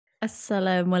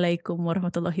Assalamualaikum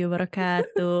warahmatullahi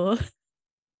wabarakatuh.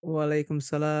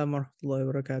 Waalaikumsalam warahmatullahi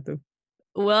wabarakatuh.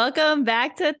 Welcome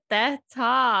back to Teh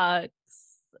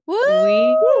Talks. Woo!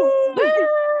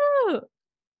 Woo!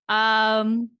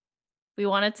 We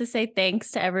wanted to say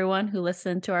thanks to everyone who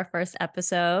listened to our first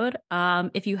episode.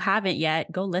 If you haven't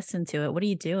yet, go listen to it. What are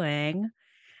you doing?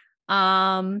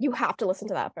 You have to listen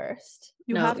to that first.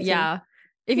 You have to. Yeah.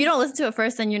 If you don't listen to it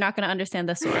first, then you're not going to understand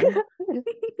this one.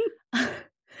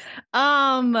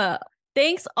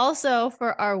 Thanks also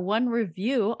for our one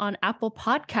review on Apple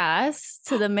Podcasts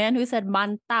to the man who said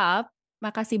mantap.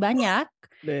 Makasih banyak.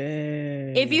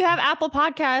 If you have Apple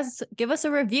Podcasts, give us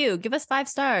a review. Give us 5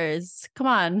 stars. Come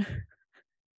on.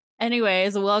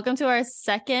 Anyways, welcome to our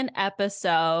second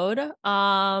episode.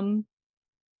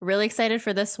 Really excited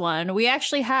for this one. We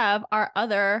actually have our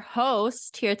other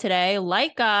host here today,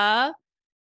 Laiqa.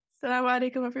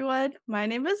 Assalamualaikum everyone. My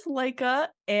name is Laiqa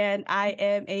and I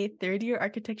am a third-year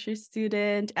architecture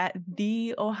student at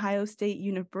The Ohio State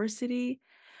University.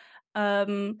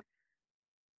 I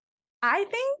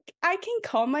think I can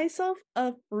call myself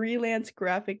a freelance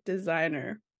graphic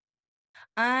designer.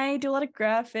 I do a lot of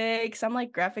graphics. I'm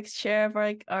like graphics chair of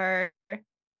our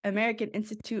American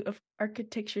Institute of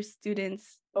Architecture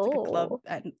students. It's like a club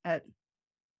at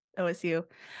OSU.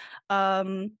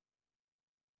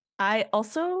 I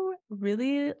also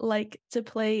really like to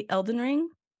play Elden Ring.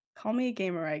 Call me a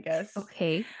gamer, I guess.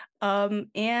 Okay.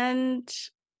 And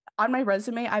on my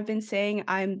resume, I've been saying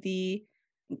I'm the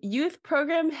youth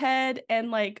program head and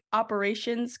like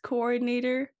operations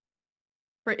coordinator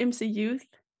for IMSA Youth.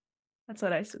 That's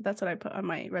what I put on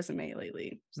my resume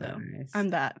lately. So nice. I'm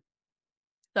that.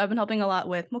 So I've been helping a lot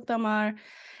with Muktamar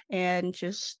and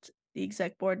just the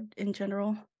exec board in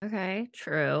general. Okay,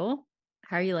 true.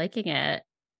 How are you liking it?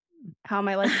 How am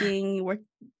I liking work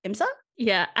IMSA?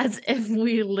 Yeah, as if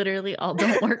we literally all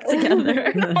don't work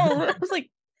together. No, I was like,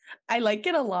 I like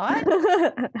it a lot.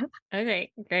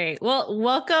 Okay, great. Well,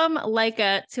 welcome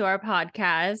Laiqa to our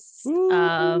podcast.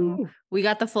 We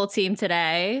got the full team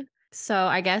today. So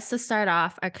I guess to start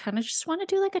off, I kind of just want to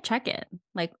do like a check-in.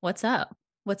 Like, what's up?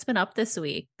 What's been up this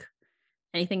week?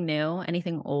 Anything new?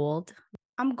 Anything old?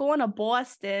 I'm going to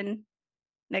Boston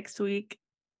next week.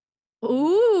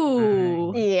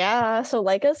 Ooh. Yeah, so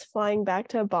Laiqa's flying back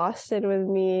to Boston with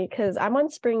me because I'm on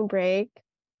spring break.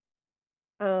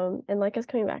 And Laiqa's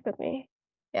coming back with me.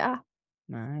 Yeah.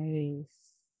 Nice.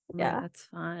 Yeah. Oh, that's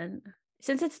fun.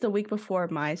 Since it's the week before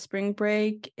my spring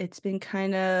break, it's been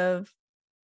kind of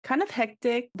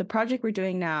hectic. The project we're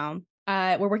doing now,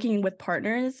 we're working with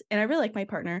partners, and I really like my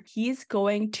partner. He's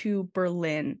going to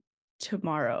Berlin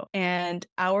tomorrow, and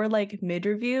our like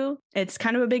mid-review, it's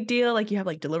kind of a big deal. Like you have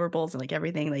like deliverables and like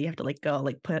everything that you have to like go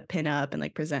like pin up and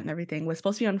like present and everything was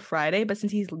supposed to be on Friday, but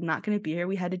since he's not going to be here,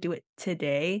 we had to do it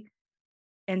today.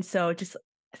 And so just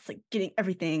it's like getting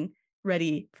everything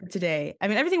ready for today. I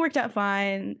mean, everything worked out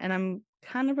fine, and I'm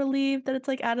kind of relieved that it's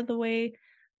like out of the way.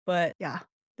 But yeah,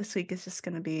 this week is just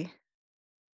going to be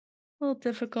a little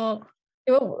difficult.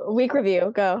 Week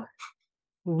review, go.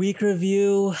 Week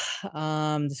review.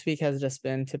 This week has just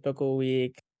been typical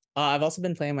week. I've also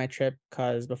been planning my trip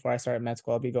because before I start med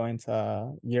school, I'll be going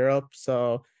to Europe.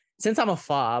 So since I'm a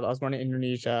FOB, I was born in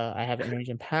Indonesia. I have an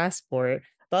Indonesian passport.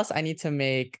 Thus, I need to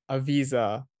make a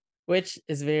visa, which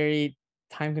is very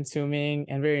time-consuming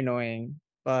and very annoying.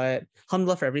 But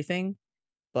alhamdulillah for everything.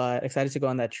 But excited to go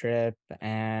on that trip.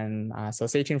 And so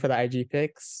stay tuned for the IG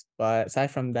pics. But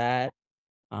aside from that,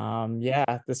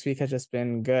 yeah, this week has just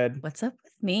been good. What's up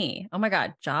with me? Oh my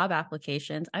God, job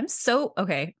applications.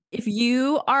 Okay. If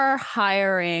you are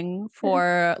hiring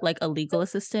for like a legal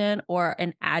assistant or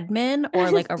an admin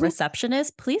or like a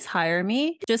receptionist, please hire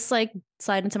me. Just like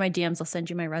slide into my DMs. I'll send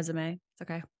you my resume. It's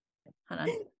okay.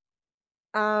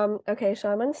 Hanan. Okay, so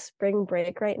I'm on spring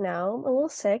break right now. I'm a little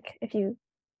sick, if you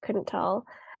couldn't tell.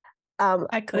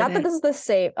 I couldn't. Not that this is the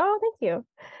same. Oh, thank you.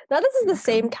 Not this is the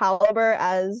same caliber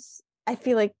as I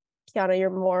feel like Kiana, you're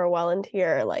more well into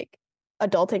your like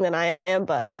adulting than I am,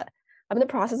 but I'm in the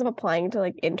process of applying to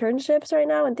like internships right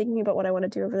now and thinking about what I want to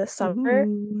do over the summer.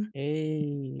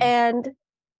 Hey. And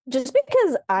just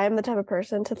because I'm the type of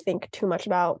person to think too much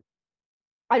about,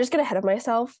 I just get ahead of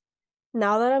myself.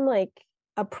 Now that I'm like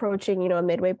approaching, a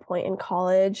midway point in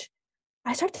college,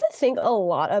 I start to think a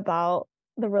lot about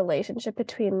the relationship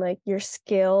between like your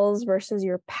skills versus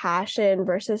your passion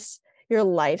versus your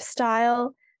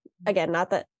lifestyle. Again, not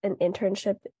that an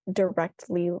internship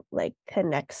directly like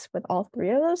connects with all three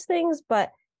of those things,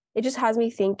 but it just has me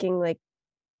thinking like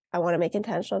I want to make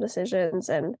intentional decisions,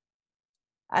 and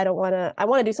I want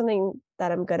to do something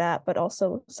that I'm good at, but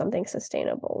also something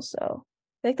sustainable. So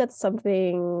I think that's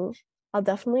something I'll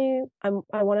definitely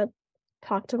I want to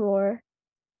talk to more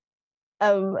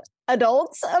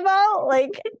adults about,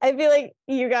 like, I feel like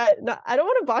you got I don't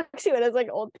want to box you in as like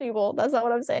old people. That's not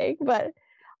what I'm saying. But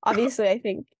obviously I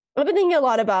think I've been thinking a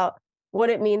lot about what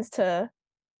it means to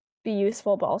be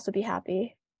useful but also be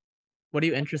happy. What are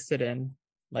you interested in?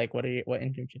 Like what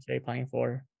internships are you applying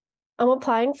for? I'm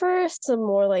applying for some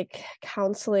more like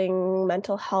counseling,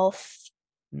 mental health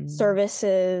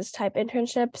services type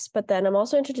internships, but then I'm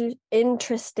also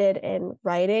interested in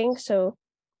writing, so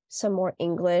some more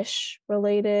English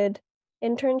related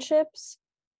internships.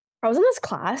 I was in this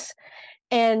class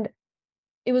and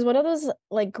it was one of those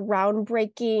like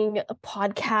groundbreaking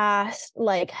podcast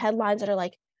like headlines that are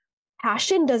like,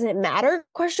 passion doesn't matter ?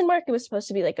 It was supposed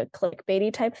to be like a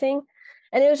clickbaity type thing.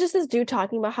 And it was just this dude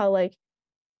talking about how like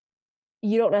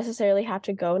you don't necessarily have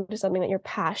to go into something that you're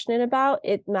passionate about.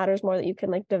 It matters more that you can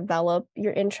like develop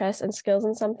your interests and skills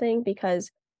in something,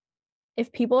 because if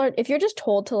you're just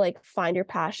told to like find your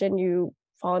passion, you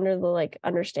fall under the like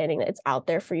understanding that it's out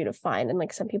there for you to find. And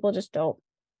like some people just are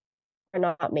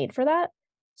not made for that.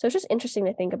 So it's just interesting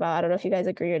to think about. I don't know if you guys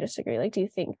agree or disagree. Like, do you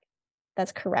think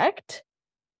that's correct?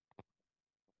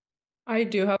 I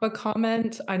do have a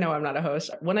comment. I know I'm not a host.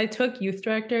 When I took youth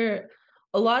director,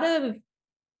 a lot of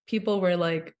people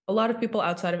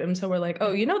outside of IMSA were like,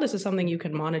 oh, this is something you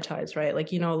can monetize, right?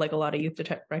 Like, like a lot of youth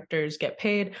directors get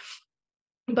paid.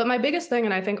 But my biggest thing,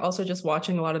 and I think also just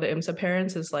watching a lot of the IMSA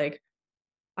parents, is like,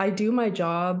 I do my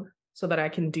job so that I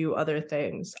can do other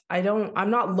things. I'm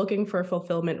not looking for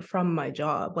fulfillment from my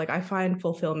job. Like I find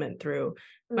fulfillment through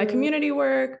my community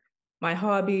work, my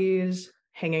hobbies,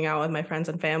 hanging out with my friends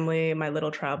and family, my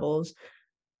little travels.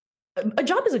 A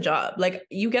job is a job. Like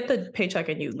you get the paycheck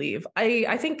and you leave.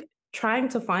 I think trying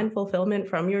to find fulfillment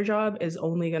from your job is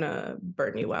only gonna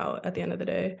burn you out at the end of the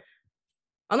day.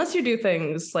 Unless you do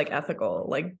things like ethical,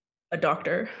 like a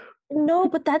doctor. No,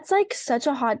 but that's like such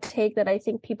a hot take that I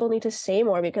think people need to say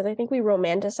more, because I think we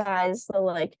romanticize the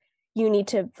like, you need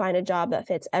to find a job that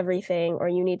fits everything, or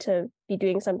you need to be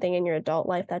doing something in your adult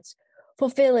life that's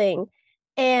fulfilling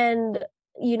and,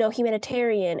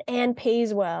 humanitarian and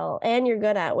pays well and you're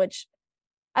good at, which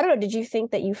I don't know. Did you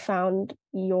think that you found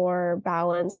your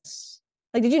balance?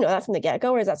 Like, did you know that from the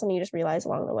get-go, or is that something you just realized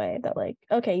along the way that like,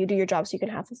 okay, you do your job so you can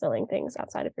have fulfilling things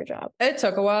outside of your job? It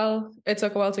took a while. It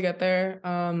took a while to get there.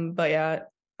 But yeah,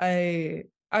 I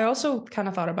also kind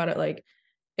of thought about it like,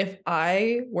 if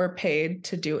I were paid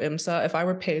to do IMSA, if I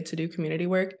were paid to do community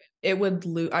work, I would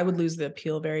lose the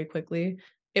appeal very quickly.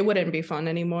 It wouldn't be fun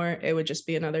anymore. It would just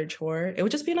be another chore. It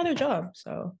would just be another job.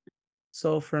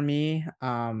 So for me,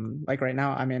 like right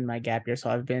now I'm in my gap year. So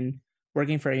I've been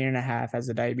working for 1.5 years as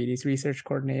a diabetes research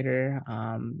coordinator.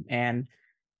 And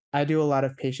I do a lot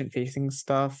of patient-facing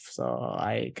stuff. So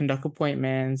I conduct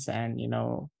appointments and,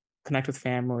 connect with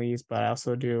families, but I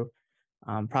also do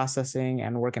processing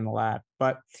and work in the lab.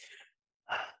 But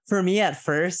for me at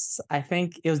first, I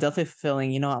think it was definitely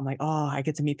fulfilling. I'm like, oh, I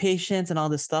get to meet patients and all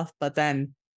this stuff. But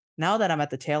then now that I'm at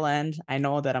the tail end, I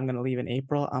know that I'm going to leave in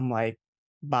April. I'm like,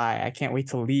 bye. I can't wait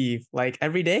to leave. Like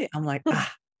every day, I'm like,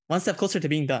 one step closer to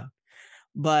being done.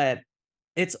 But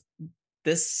it's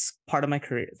this part of my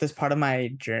career, this part of my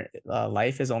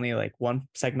life is only like one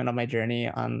segment of my journey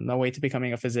on the way to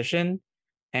becoming a physician,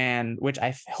 and which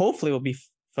I hopefully will be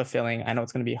fulfilling. I know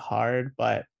it's going to be hard,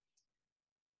 but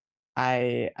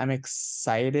I'm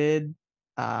excited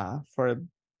for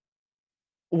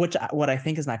what I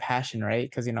think is my passion, right?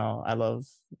 Because I love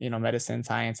medicine,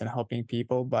 science, and helping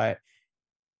people, but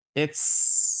I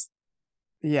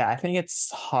think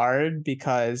it's hard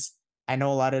because I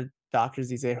know a lot of doctors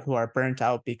these days who are burnt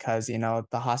out because the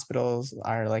hospitals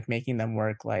are like making them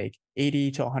work like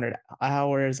 80 to 100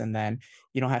 hours, and then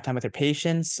you don't have time with your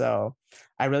patients. So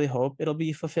I really hope it'll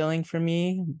be fulfilling for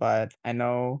me, but I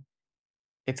know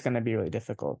it's going to be really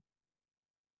difficult.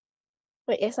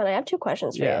 Wait, Ihsan, I have 2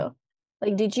 questions for you.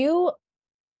 Like, did you,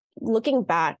 looking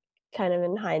back kind of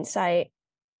in hindsight,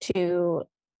 to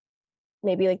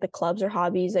maybe like the clubs or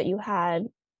hobbies that you had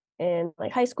in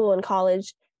like high school and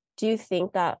college, do you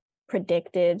think that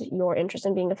predicted your interest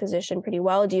in being a physician pretty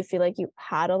well? Do you feel like you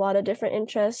had a lot of different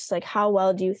interests? Like, how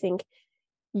well do you think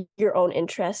your own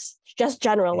interests, just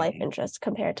general life interests,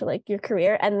 compared to like your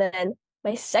career? And then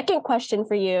my second question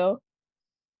for you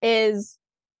is,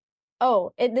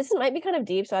 this might be kind of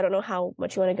deep, so I don't know how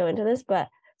much you want to go into this, but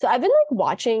so I've been like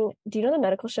watching, do you know the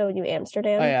medical show New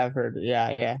Amsterdam? Oh yeah, I've heard.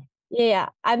 Yeah,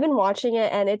 I've been watching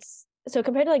it, and it's so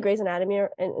compared to like Grey's Anatomy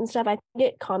and stuff, I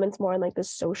think it comments more on like the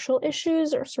social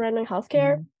issues or surrounding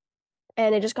healthcare.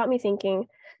 And it just got me thinking,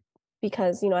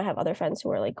 because I have other friends who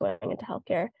are like going into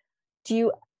healthcare.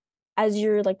 as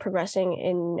you're like progressing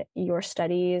in your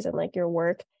studies and like your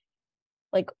work,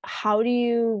 like how do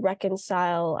you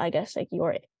reconcile, I guess, like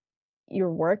your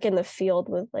work in the field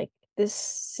with like this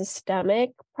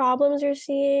systemic problems you're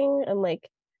seeing and like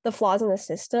the flaws in the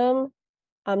system?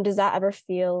 Does that ever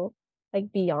feel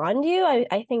like beyond you?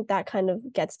 I think that kind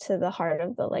of gets to the heart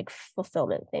of the like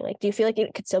fulfillment thing. Like, do you feel like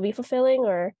it could still be fulfilling,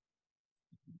 or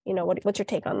what's your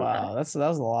take on that? Wow, that was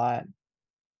a lot.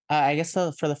 I guess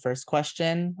for the first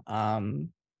question,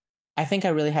 I think I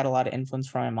really had a lot of influence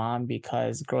from my mom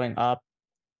because growing up,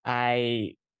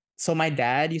 so my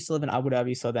dad used to live in Abu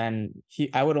Dhabi, so then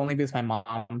I would only be with my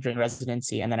mom during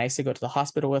residency, and then I used to go to the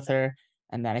hospital with her,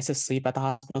 and then I used to sleep at the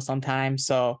hospital sometimes.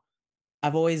 So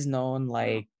I've always known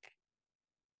like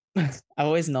I've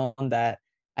always known that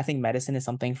I think medicine is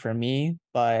something for me,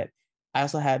 but I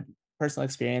also had personal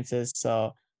experiences.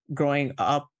 So growing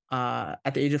up,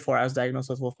 at the age of 4, I was diagnosed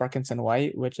with Wolff Parkinson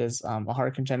White, which is a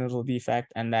heart congenital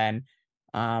defect, and then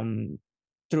um,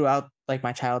 throughout like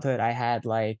my childhood, I had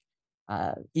like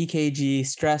EKG,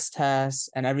 stress tests,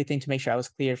 and everything to make sure I was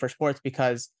cleared for sports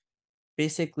because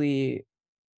basically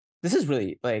this is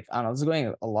really like I don't know, this is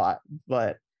going a lot,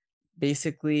 but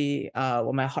basically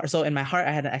my heart, so in my heart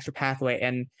I had an extra pathway,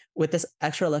 and with this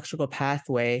extra electrical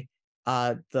pathway,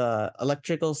 the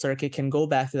electrical circuit can go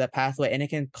back to that pathway, and it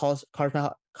can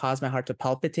cause my heart to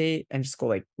palpitate and just go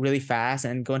like really fast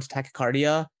and go into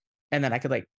tachycardia, and then I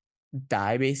could like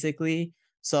die basically.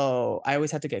 So I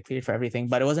always had to get cleared for everything,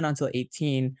 but it wasn't until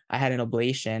 18 I had an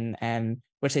ablation, and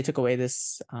which they took away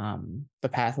this the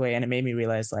pathway, and it made me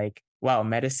realize like, wow,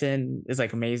 medicine is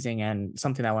like amazing and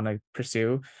something I want to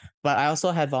pursue. But I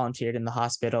also had volunteered in the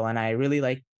hospital, and I really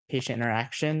like patient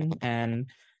interaction and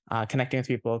connecting with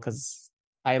people because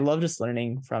I love just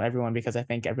learning from everyone because I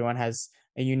think everyone has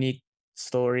a unique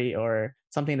story or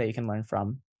something that you can learn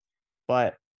from.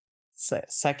 But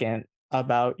second,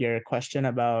 about your question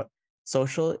about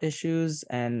social issues,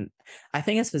 and I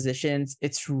think as physicians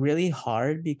it's really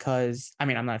hard because I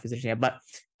mean I'm not a physician yet, but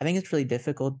I think it's really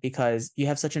difficult because you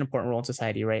have such an important role in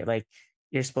society, right? Like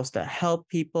you're supposed to help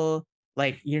people,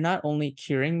 like you're not only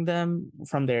curing them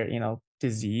from their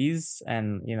disease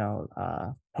and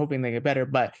hoping they get better,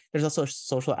 but there's also a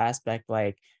social aspect.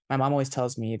 Like my mom always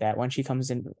tells me that when she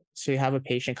comes in, she have a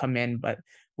patient come in but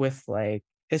with like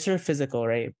it's her physical,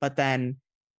 right? But then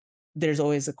there's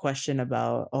always a question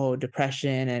about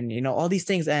depression and all these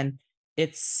things, and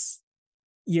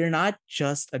you're not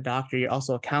just a doctor, you're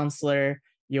also a counselor,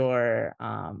 you're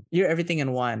everything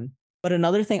in one. But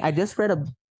another thing, I just read a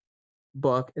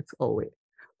book,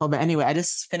 but anyway, I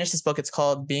just finished this book. It's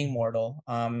called Being Mortal.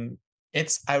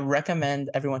 I recommend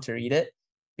everyone to read it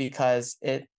because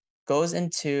it goes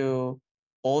into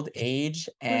old age.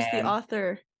 And who's the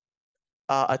author?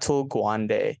 Atul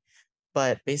Gawande.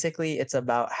 But basically it's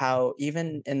about how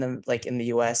even in the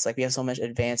US, like we have so much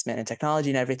advancement in technology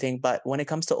and everything, but when it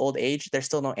comes to old age, there's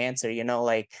still no answer,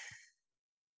 like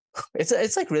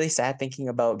it's like really sad thinking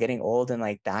about getting old and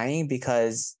like dying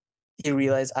because you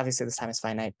realize obviously this time is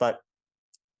finite, but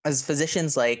as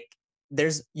physicians, like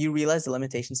you realize the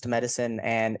limitations to medicine,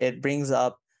 and it brings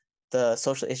up the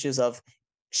social issues of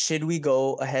should we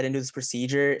go ahead and do this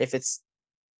procedure if it's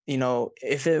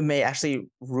if it may actually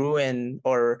ruin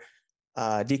or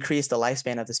decrease the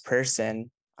lifespan of this person.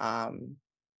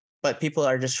 But people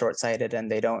are just short-sighted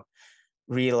and they don't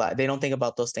think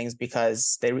about those things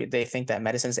because they think that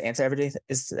medicine is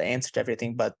the answer to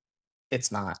everything, but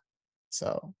it's not.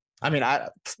 So I mean,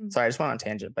 sorry, I just went on a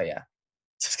tangent, but yeah.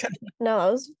 No,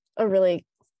 that was a really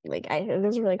it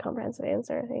was a really comprehensive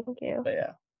answer. Thank you. But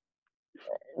yeah.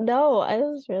 No, it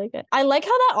was really good. I like how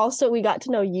that also we got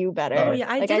to know you better. Oh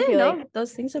yeah, I didn't know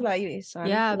those things about you, Ihsan.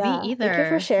 Yeah, me either. Thank you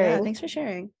for sharing. Yeah, thanks for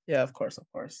sharing. Yeah, of course.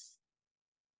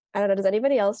 I don't know. Does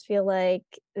anybody else feel like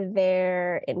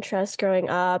their interests growing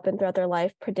up and throughout their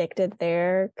life predicted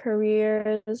their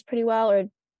careers pretty well, or do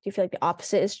you feel like the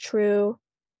opposite is true?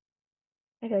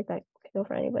 I feel like that could go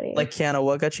for anybody. Like Kiana,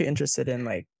 what got you interested in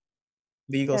like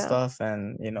legal stuff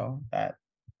and that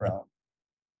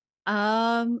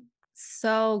realm?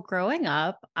 So growing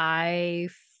up, I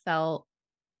felt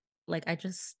like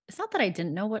it's not that I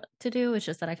didn't know what to do, it's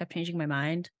just that I kept changing my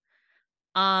mind.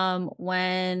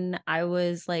 When I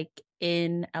was like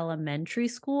in elementary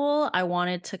school, I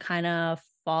wanted to kind of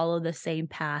follow the same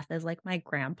path as like my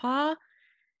grandpa.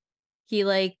 He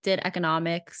like did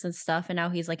economics and stuff, and now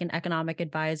he's like an economic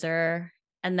advisor.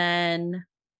 And then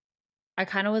I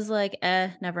kind of was like,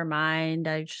 never mind.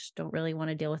 I just don't really want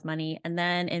to deal with money. And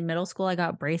then in middle school, I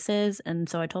got braces. And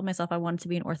so I told myself I wanted to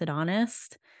be an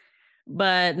orthodontist.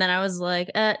 But then I was like,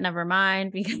 never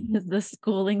mind, because the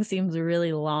schooling seems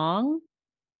really long.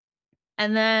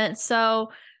 And then,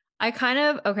 so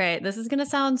okay, this is going to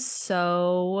sound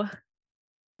so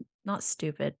not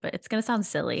stupid, but it's going to sound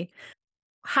silly.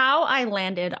 How I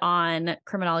landed on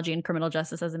criminology and criminal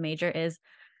justice as a major is,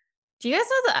 do you guys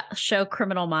know the show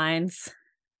Criminal Minds?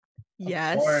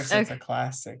 Yes. Of course, it's a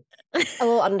classic. A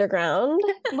little underground.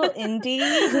 A little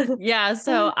indie. Yeah,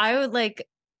 so I would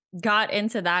got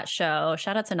into that show.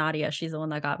 Shout out to Nadia. She's the one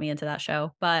that got me into that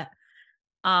show. But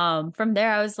from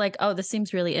there I was like, oh, this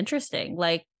seems really interesting.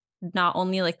 Like, not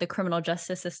only like the criminal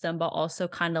justice system, but also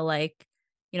kind of like,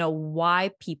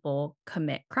 why people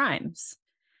commit crimes.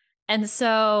 And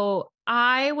so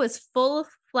I was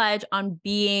full-fledged on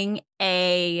being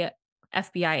a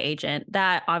FBI agent.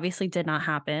 That obviously did not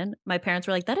happen. My parents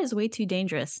were like, that is way too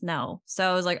dangerous. No. So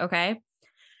I was like, okay.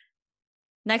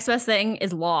 Next best thing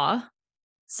is law.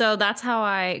 So that's how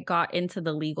I got into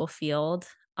the legal field.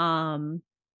 I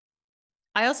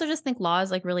also just think law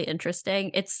is like really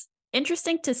interesting. It's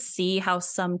interesting to see how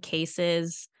some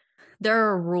cases, there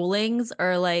are rulings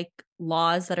or like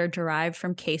laws that are derived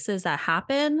from cases that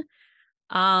happen.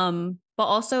 But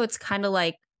also it's kind of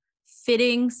like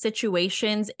fitting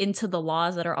situations into the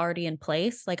laws that are already in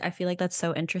place. Like, I feel like that's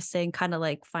so interesting, kind of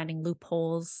like finding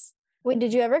loopholes. Wait,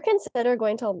 did you ever consider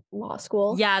going to law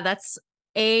school? Yeah, that's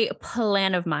a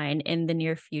plan of mine in the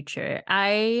near future.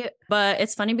 But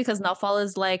it's funny because Naufal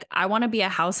is like, I want to be a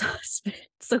house husband,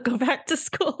 so go back to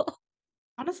school.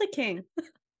 Honestly, king.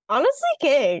 Honestly,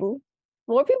 king.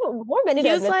 More men need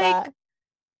to admit that.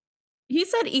 He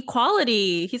said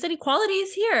equality. He said equality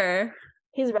is here.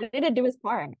 He's ready to do his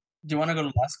part. Do you want to go to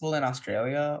law school in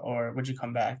Australia, or would you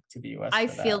come back to the US? I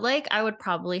feel like I would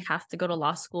probably have to go to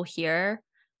law school here.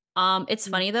 It's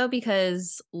funny though,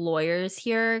 because lawyers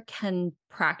here can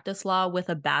practice law with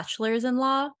a bachelor's in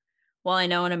law. While I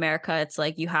know in America, it's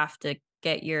like you have to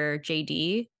get your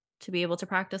JD to be able to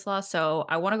practice law. So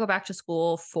I want to go back to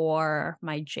school for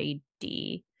my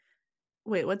JD.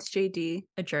 Wait, what's JD?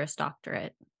 A Juris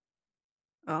Doctorate.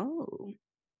 Oh.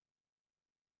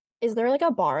 Is there like a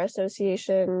bar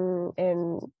association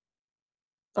in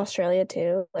Australia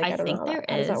too? Like, I don't think know there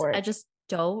how does that is. work? I just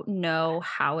don't know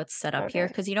how it's set up here,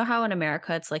 because you know how in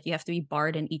America it's like you have to be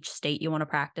barred in each state you want to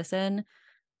practice in.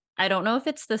 I don't know if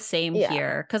it's the same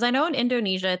here, because I know in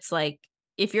Indonesia it's like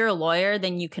if you're a lawyer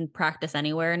then you can practice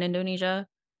anywhere in Indonesia.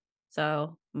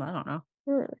 So I don't know.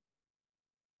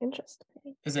 Interesting.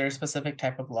 Is there a specific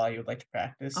type of law you would like to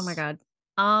practice? Oh my god.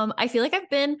 I feel like I've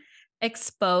been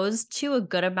exposed to a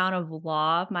good amount of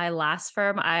law. My last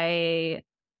firm I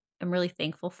am really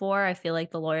thankful for. I feel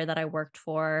like the lawyer that I worked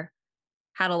for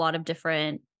had a lot of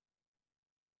different,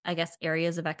 I guess,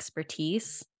 areas of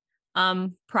expertise.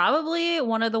 Probably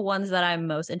one of the ones that I'm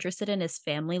most interested in is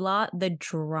family law. The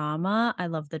drama, I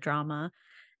love the drama.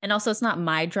 And also it's not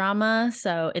my drama,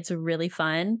 so it's really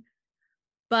fun.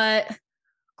 But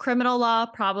criminal law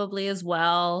probably as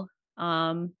well.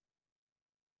 I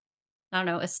don't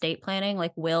know, estate planning,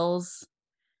 like wills,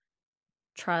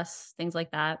 trusts, things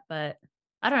like that. But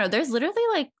I don't know. There's literally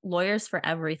like lawyers for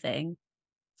everything.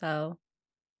 So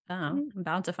I don't know. I'm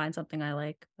bound to find something I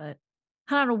like. But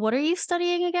I don't know. What are you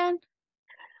studying again?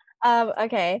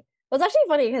 Okay. Well, it's actually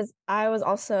funny because I was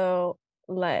also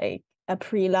like a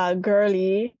pre-law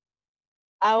girly.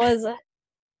 I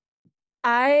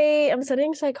am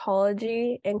studying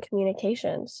psychology and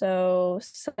communication. So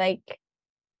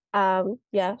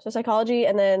psychology,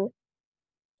 and then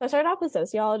I started off with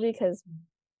sociology because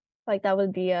like that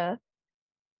would be it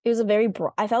was a very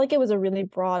broad, I felt like it was a really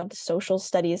broad social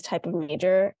studies type of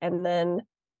major, and then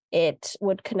it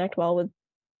would connect well with,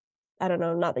 I don't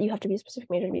know, not that you have to be a specific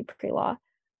major to be pre-law,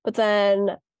 but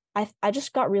then I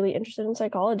just got really interested in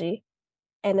psychology,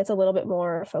 and it's a little bit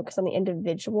more focused on the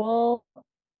individual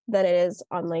than it is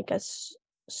on like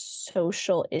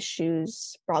social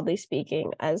issues, broadly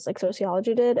speaking, as like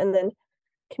sociology did. And then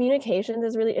communications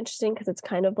is really interesting because it's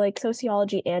kind of like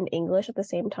sociology and English at the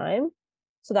same time.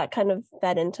 So that kind of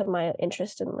fed into my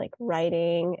interest in like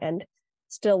writing and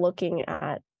still looking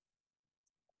at,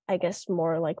 I guess,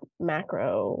 more like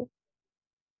macro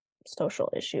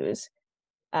social issues.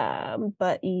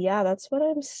 But yeah, that's what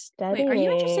I'm studying. Wait, are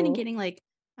you interested in getting like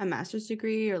a master's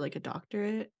degree or like a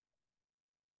doctorate?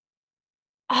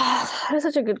 That's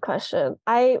such a good question.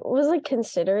 I was like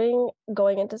considering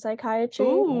going into psychiatry,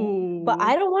 but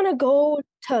I don't want to go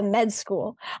to med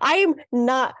school. I am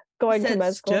not going to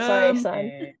med school. Sorry,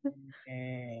 son.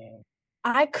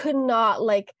 I could not,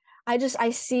 like, I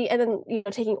see, and then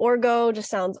taking orgo just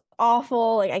sounds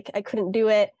awful. Like I couldn't do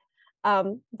it.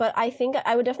 But I think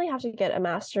I would definitely have to get a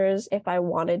master's if I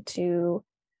wanted to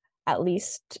at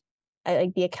least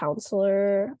like be a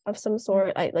counselor of some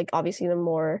sort. I like, obviously the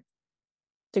more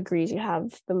degrees you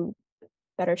have, the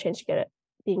better chance you get it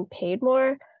being paid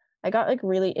more. I got like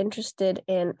really interested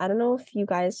in, I don't know if you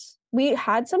guys, we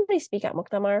had somebody speak at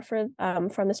Muktamar for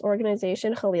from this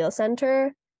organization, Khalil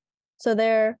Center. So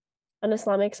they're an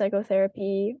Islamic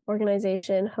psychotherapy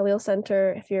organization, Khalil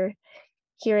Center. If you're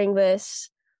hearing this,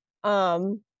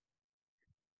 I'm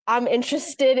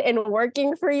interested in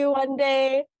working for you one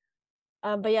day.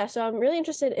 But yeah, so I'm really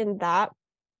interested in that.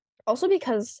 Also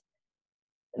because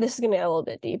this is gonna get a little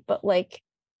bit deep, but like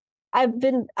I've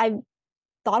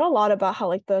thought a lot about how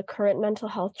like the current mental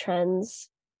health trends,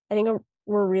 I think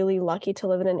we're really lucky to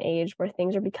live in an age where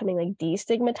things are becoming like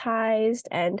destigmatized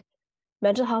and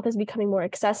mental health is becoming more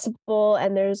accessible,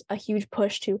 and there's a huge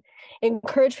push to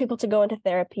encourage people to go into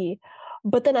therapy.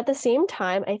 But then at the same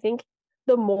time, I think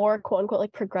the more quote unquote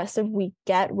like progressive we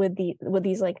get with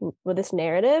this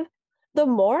narrative, the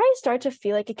more I start to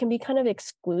feel like it can be kind of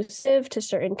exclusive to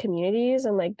certain communities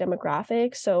and like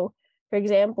demographics. So for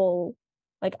example,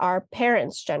 like our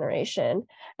parents' generation,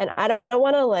 and I don't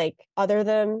want to like other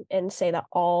them and say that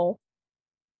all,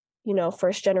 you know,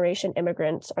 first generation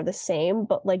immigrants are the same,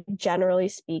 but like generally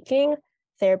speaking,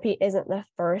 therapy isn't the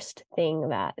first thing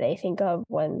that they think of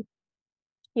when,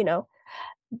 you know,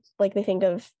 like they think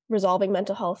of resolving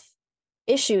mental health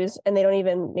issues, and they don't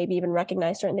even maybe even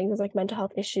recognize certain things as like mental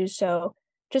health issues. So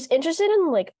just interested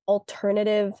in like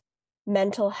alternative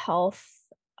mental health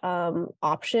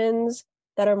options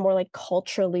that are more like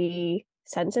culturally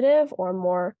sensitive or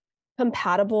more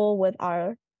compatible with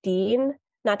our deen.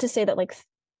 Not to say that like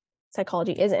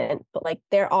psychology isn't, but like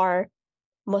there are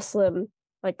Muslim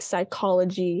like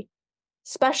psychology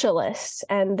specialists,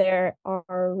 and there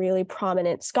are really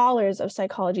prominent scholars of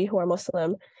psychology who are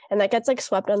Muslim, and that gets like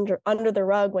swept under the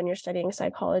rug when you're studying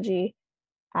psychology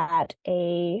at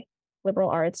a liberal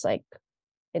arts like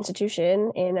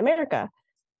institution in America.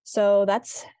 So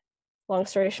that's, long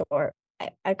story short,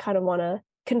 I kind of want to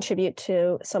contribute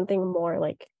to something more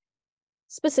like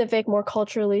specific, more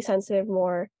culturally sensitive,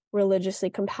 more religiously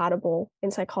compatible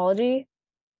in psychology.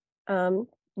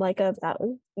 Like a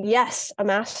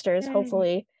master's. Yay.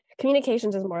 Hopefully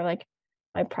communications is more like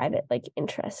my private like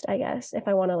interest, I guess, if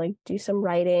I want to like do some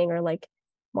writing or like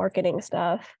marketing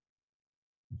stuff.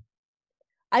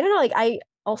 I don't know, like I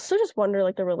also just wonder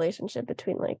like the relationship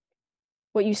between like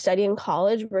what you study in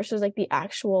college versus like the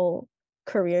actual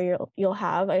career you'll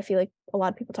have. I feel like a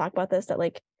lot of people talk about this, that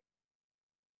like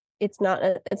it's not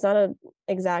a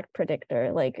exact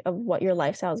predictor like of what your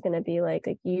lifestyle is going to be like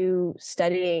you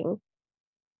studying,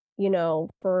 you know,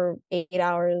 for 8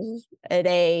 hours a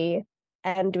day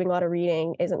and doing a lot of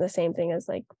reading isn't the same thing as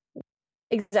like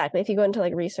exactly if you go into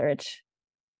like research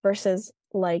versus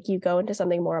like you go into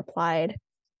something more applied.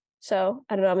 So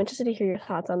I don't know, I'm interested to hear your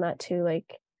thoughts on that too,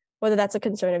 like whether that's a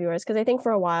concern of yours, because I think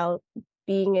for a while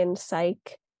being in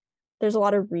psych, there's a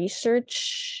lot of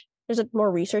research, there's a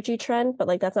more researchy trend, but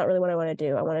like that's not really what I want to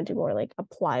do. I want to do more like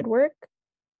applied work.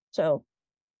 So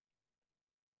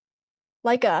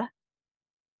Laiqa,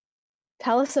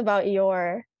 tell us about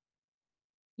your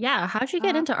how'd you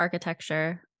get into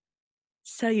architecture?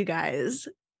 So you guys,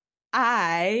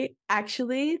 I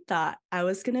actually thought I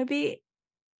was gonna be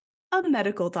a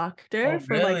medical doctor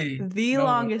for really? Like the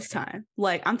longest time.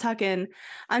 Like I'm talking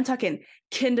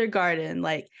kindergarten,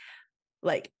 like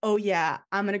oh yeah,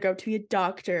 I'm gonna grow up to be a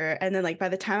doctor. And then like by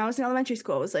the time I was in elementary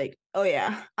school, I was like, oh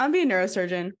yeah, I'm being a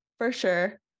neurosurgeon for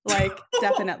sure. Like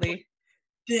definitely.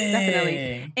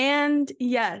 Definitely. And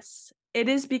yes, it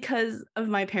is because of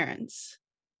my parents.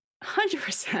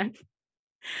 100%.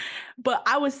 But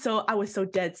I was so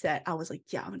dead set. I was like,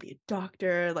 yeah, I'm gonna be a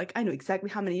doctor. Like I knew exactly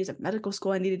how many years of medical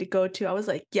school I needed to go to. I was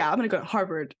like, yeah, I'm gonna go to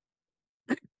Harvard.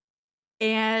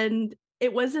 And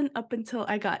it wasn't up until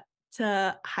I got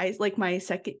to my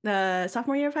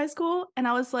sophomore year of high school, and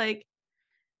I was like,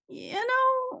 you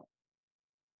know,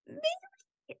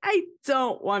 maybe I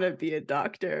don't want to be a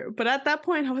doctor. But at that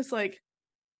point, I was like,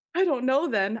 I don't know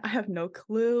then. I have no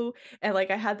clue. And like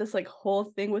I had this like whole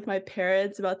thing with my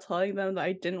parents about telling them that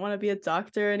I didn't want to be a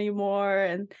doctor anymore.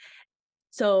 And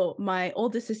so my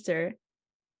oldest sister,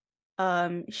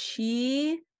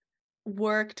 she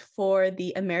worked for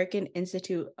the American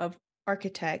Institute of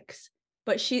Architects,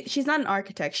 but she's not an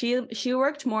architect. She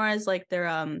worked more as like their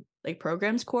like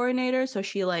programs coordinator. So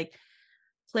she like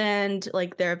planned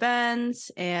like their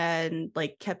events and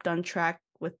like kept on track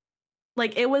with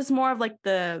like it was more of like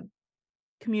the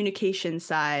communication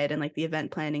side and like the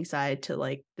event planning side to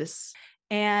like this.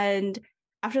 And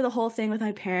after the whole thing with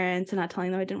my parents and not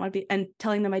telling them I didn't want to be and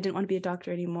telling them I didn't want to be a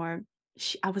doctor anymore,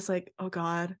 I was like, oh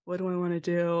God, what do I want to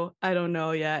do? I don't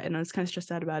know yet. And I was kind of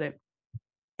stressed out about it.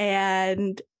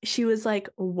 And she was like,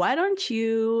 why don't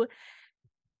you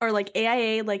or like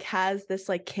AIA like has this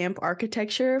like camp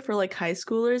architecture for like high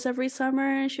schoolers every summer,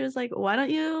 and she was like, why don't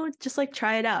you just like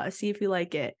try it out, see if you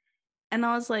like it? And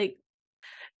I was like,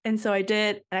 and so I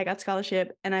did, and I got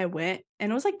scholarship, and I went,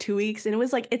 and it was like 2 weeks, and it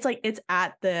was like it's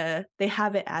at they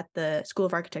have it at the School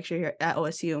of Architecture here at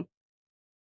OSU,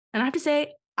 and I have to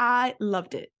say I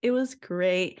loved it. It was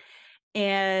great,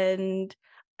 and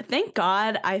thank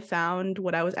God I found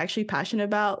what I was actually passionate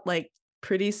about like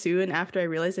pretty soon after I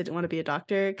realized I didn't want to be a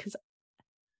doctor, because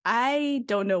I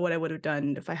don't know what I would have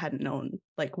done if I hadn't known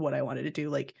like what I wanted to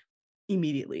do like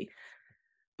immediately.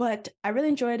 But I really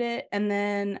enjoyed it, and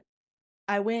then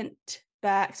I went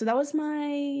back. So that was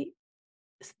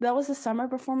the summer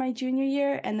before my junior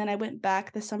year, and then I went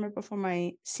back the summer before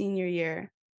my senior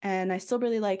year, and I still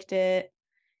really liked it.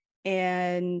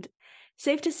 And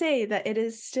safe to say that it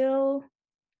is still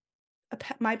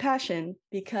my passion,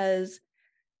 because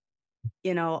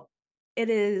it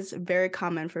is very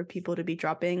common for people to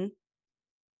drop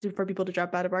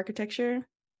out of architecture.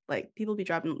 Like people be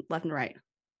dropping left and right.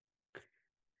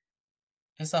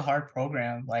 It's a hard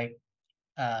program. Like,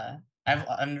 I have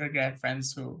undergrad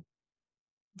friends who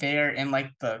they're in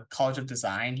like the College of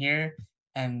Design here,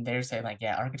 and they're saying like,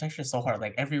 yeah, architecture is so hard.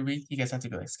 Like every week you guys have to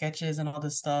do like sketches and all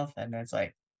this stuff, and it's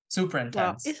like super Wow,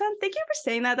 intense. Ihsan, thank you for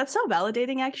saying that. That's so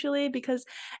validating, actually, because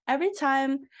every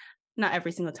time, not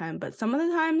every single time, but some of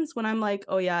the times when I'm like,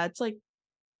 oh yeah, it's like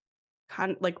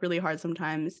kind of like really hard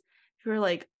sometimes. If you're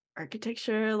like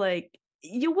architecture, like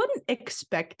you wouldn't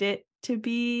expect it to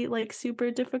be like super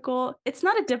difficult. It's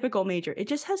not a difficult major. It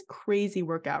just has crazy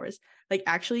work hours. Like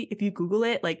actually, if you Google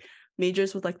it, like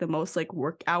majors with like the most like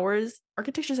work hours,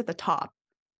 architecture's at the top.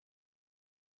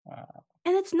 Wow.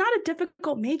 And it's not a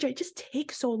difficult major. It just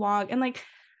takes so long. And like,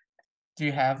 do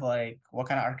you have like what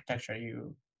kind of architecture are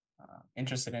you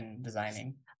interested in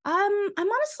designing? I'm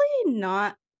honestly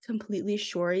not completely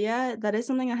sure yet. That is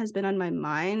something that has been on my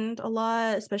mind a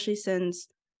lot, especially since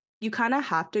you kind of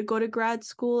have to go to grad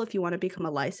school if you want to become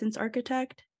a licensed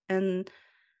architect. And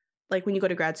like when you go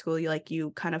to grad school,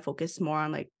 you kind of focus more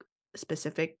on like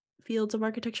specific fields of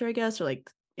architecture, I guess, or like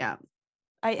yeah.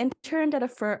 I interned at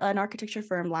an architecture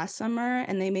firm last summer,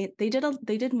 and they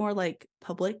did more like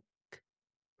public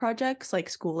projects, like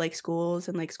schools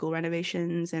and like school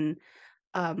renovations and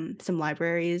some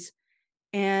libraries,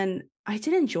 and I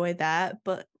did enjoy that.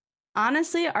 But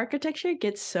honestly, architecture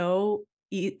gets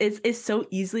is so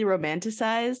easily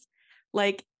romanticized.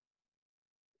 Like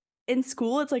in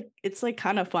school, it's like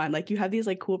kind of fun. Like you have these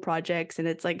like cool projects, and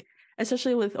it's like,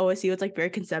 especially with OSU, it's like very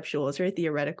conceptual. It's very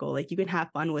theoretical. Like you can have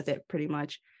fun with it pretty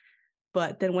much.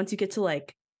 But then once you get to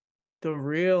like the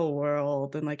real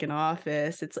world and like an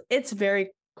office, it's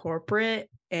very corporate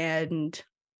and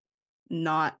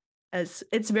not as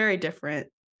it's very different.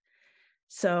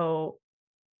 So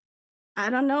I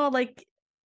don't know, like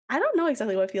I don't know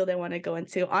exactly what field I want to go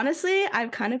into. Honestly,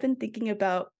 I've kind of been thinking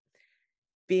about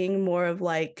being more of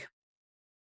like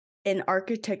an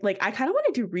architect. Like I kind of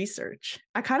want to do research.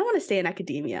 I kind of want to stay in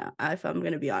academia, if I'm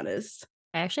going to be honest.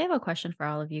 I actually have a question for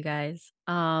all of you guys.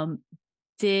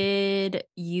 Did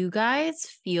you guys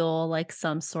feel like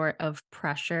some sort of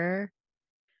pressure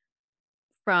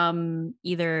from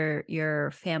either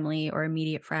your family or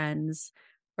immediate friends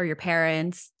or your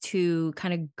parents to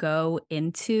kind of go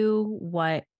into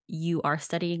what you are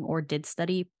studying or did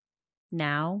study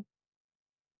now?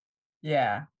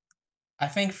 Yeah, I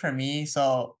think for me,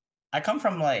 so I come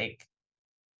from like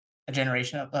a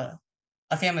generation of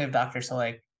a family of doctors. So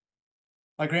like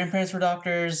my grandparents were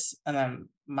doctors, and then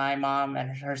my mom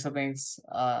and her siblings,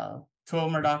 two of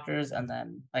them are doctors, and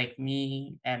then like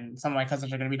me and some of my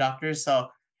cousins are gonna be doctors. So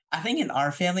I think in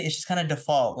our family, it's just kind of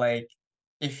default. Like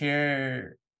if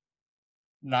you're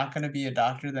not gonna be a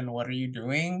doctor, then what are you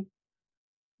doing?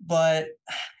 But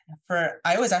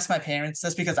I always ask my parents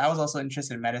this because I was also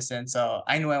interested in medicine, so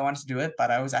I knew I wanted to do it. But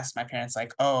I always ask my parents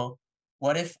like, "Oh,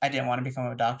 what if I didn't want to become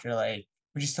a doctor? Like,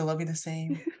 would you still love me the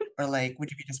same, or like, would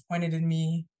you be disappointed in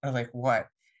me, or like what?"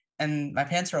 And my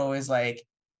parents are always like,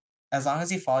 "As long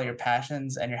as you follow your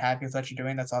passions and you're happy with what you're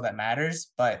doing, that's all that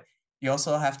matters." But you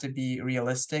also have to be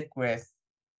realistic with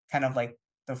kind of like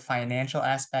the financial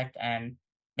aspect and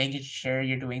making sure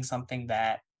you're doing something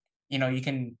that you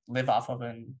can live off of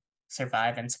and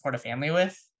survive and support a family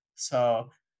with. So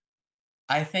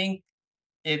I think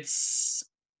it's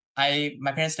I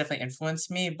my parents definitely influenced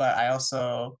me, but I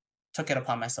also took it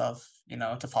upon myself,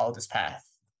 to follow this path.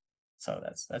 So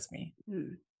that's me.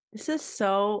 This is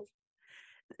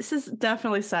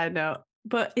definitely side note,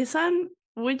 but Ihsan,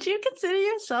 would you consider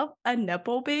yourself a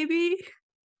nepo baby?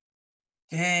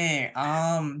 Dang.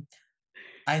 I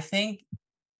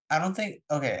don't think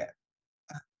okay.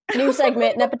 New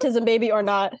segment, nepotism baby or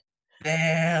not.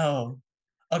 Damn.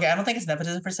 Okay, I don't think it's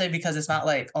nepotism per se because it's not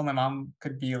like, oh, my mom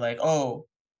could be like, oh,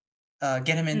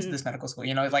 get him into this medical school.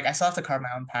 You know, like I still have to carve my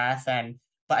own path,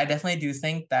 but I definitely do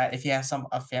think that if you have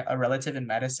a relative in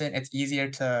medicine, it's easier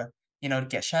to, you know,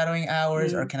 get shadowing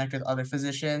hours or connect with other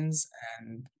physicians,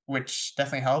 and which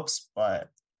definitely helps. But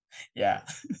yeah,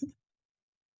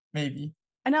 maybe.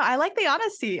 I know. I like the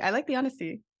honesty.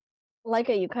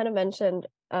 Laiqa, you kind of mentioned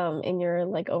in your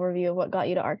like overview of what got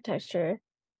you to architecture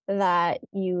that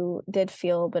you did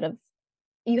feel a bit of,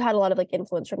 you had a lot of like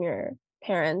influence from your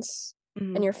parents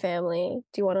and your family.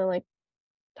 Do you want to like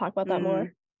talk about that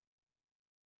more?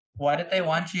 Why did they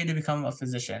want you to become a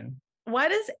physician? Why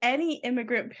does any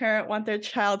immigrant parent want their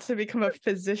child to become a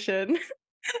physician?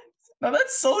 No,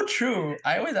 that's so true.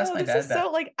 I always ask my dad that.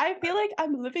 So like, I feel like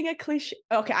I'm living a cliche.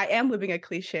 Okay, I am living a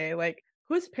cliche. Like,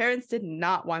 whose parents did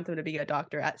not want them to be a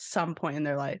doctor at some point in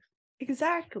their life?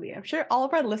 Exactly. I'm sure all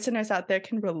of our listeners out there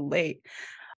can relate.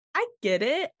 I get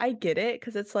it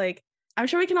because it's like, I'm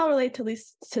sure we can all relate to at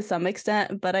least to some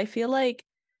extent, but I feel like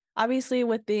obviously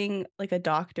with being like a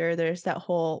doctor, there's that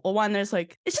whole, well, one, there's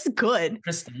like, it's just good.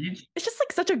 Prestige. It's just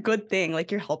like such a good thing.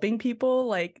 Like you're helping people,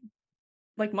 like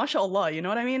mashallah, you know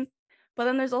what I mean? But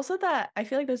then there's also that, I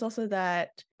feel like there's also that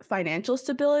financial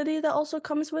stability that also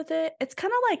comes with it. It's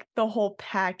kind of like the whole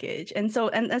package. And so,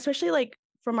 and especially like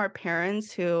from our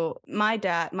parents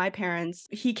my parents,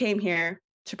 he came here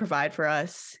to provide for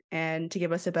us and to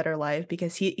give us a better life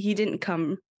because he didn't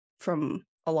come from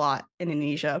a lot in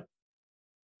Indonesia.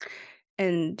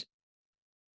 And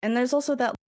there's also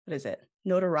that, what is it?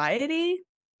 Notoriety?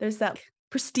 There's that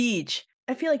prestige.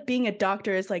 I feel like being a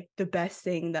doctor is like the best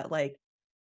thing that like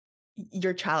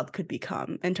your child could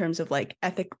become in terms of like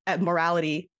ethic,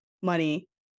 morality, money,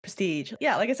 prestige.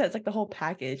 Yeah, like I said, it's like the whole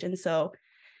package. And so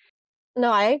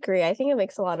no, I agree. I think it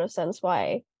makes a lot of sense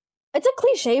why it's a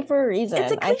cliche for a reason.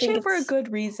 It's a cliche for a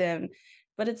good reason.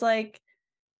 But it's like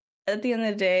at the end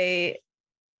of the day,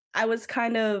 I was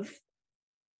kind of,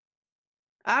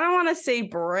 I don't want to say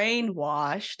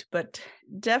brainwashed, but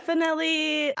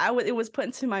definitely it was put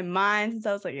into my mind since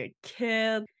I was like a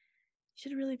kid. You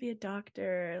should really be a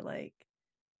doctor. Like,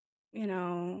 you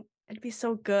know, it'd be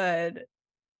so good.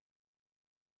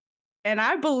 And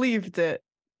I believed it.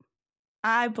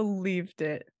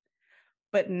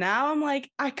 But now I'm like,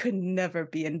 I could never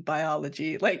be in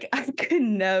biology. Like, I could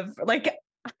not.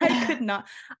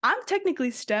 I'm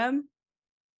technically STEM,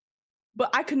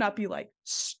 but I could not be like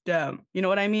STEM. You know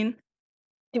what I mean?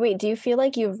 Wait, do you feel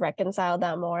like you've reconciled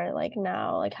that more like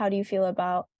now? Like, how do you feel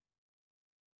about,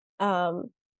 you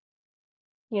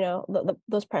know,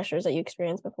 those pressures that you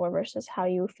experienced before versus how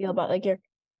you feel about like your...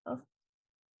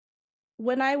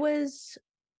 When I was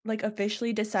like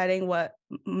officially deciding what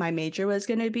my major was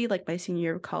going to be, like my senior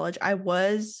year of college, I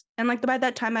was, and like by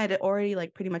that time I had already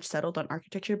like pretty much settled on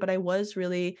architecture, but I was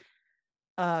really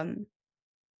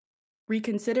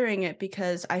reconsidering it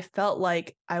because I felt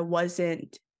like I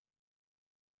wasn't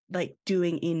like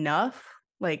doing enough,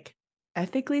 like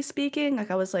ethically speaking. Like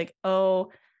I was like,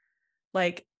 oh,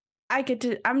 like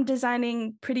I'm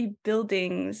designing pretty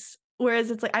buildings.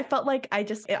 Whereas it's like, I felt like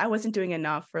I wasn't doing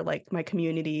enough for like my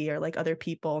community or like other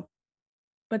people.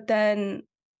 But then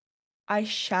I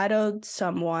shadowed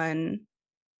someone,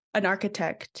 an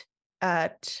architect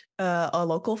at a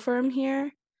local firm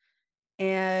here.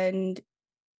 And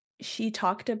she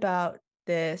talked about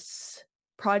this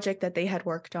project that they had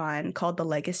worked on called the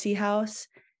Legacy House.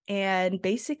 And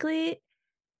basically,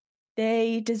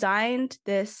 they designed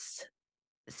this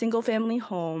single family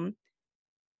home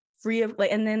free of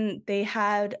like, and then they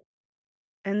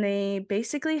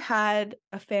basically had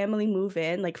a family move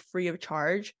in like free of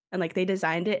charge, and like they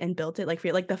designed it and built it like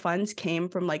free. Like the funds came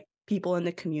from like people in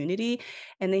the community,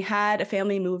 and they had a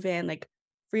family move in like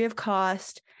free of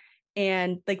cost,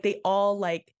 and like they all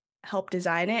like helped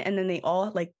design it, and then they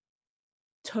all like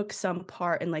took some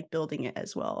part in like building it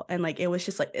as well. And like it was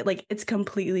just like it's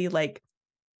completely like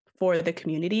for the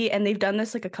community, and they've done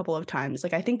this like a couple of times.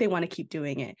 Like I think they want to keep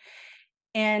doing it.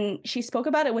 And she spoke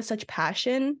about it with such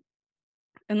passion.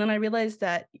 And then I realized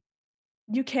that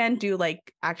you can do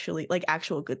like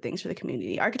actual good things for the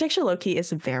community. Architecture low-key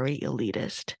is very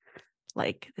elitist.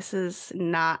 Like this is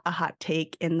not a hot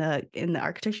take in the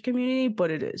architecture community,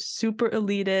 but it is super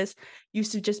elitist.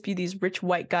 Used to just be these rich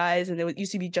white guys, and it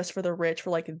used to be just for the rich for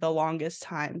like the longest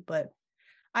time. But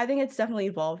I think it's definitely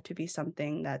evolved to be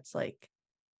something that's like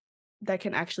that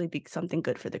can actually be something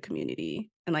good for the community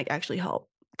and like actually help.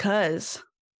 And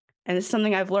it's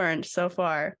something I've learned so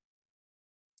far.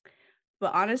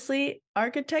 But honestly,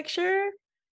 architecture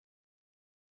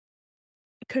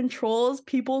controls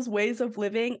people's ways of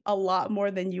living a lot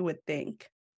more than you would think.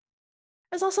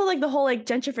 There's also like the whole like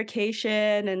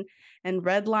gentrification and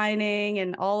redlining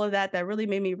and all of that really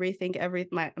made me rethink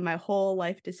my whole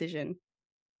life decision.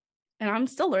 And I'm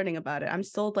still learning about it. I'm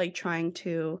still like trying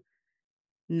to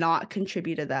not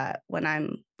contribute to that when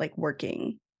I'm like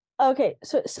working. Okay,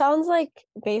 so it sounds like,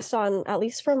 based on, at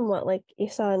least from what like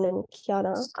Ihsan and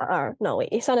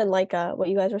Ihsan and Laiqa, what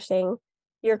you guys were saying,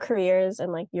 your careers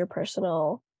and like your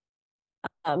personal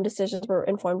decisions were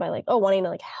informed by like, wanting to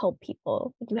like help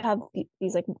people. Like, you have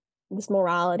these like this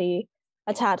morality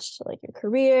attached to like your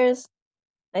careers.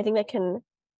 I think that can,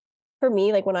 for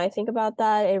me, like when I think about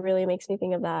that, it really makes me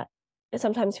think of that. It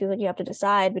sometimes feels like you have to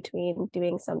decide between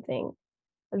doing something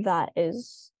that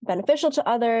is beneficial to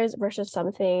others versus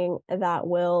something that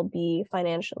will be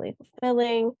financially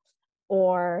fulfilling,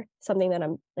 or something that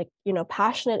I'm like,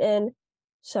 passionate in.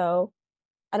 So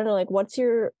I don't know, like what's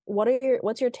your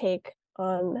take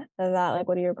on that? Like,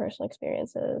 what are your personal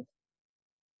experiences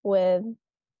with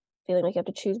feeling like you have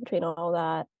to choose between all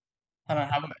that?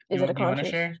 Is it a conscious?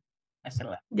 Share? I said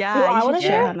that. Yeah, I want to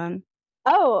share. Hanan.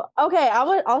 Oh, okay.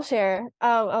 I'll share.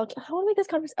 I want to make this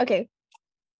conversation. Okay.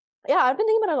 Yeah, I've been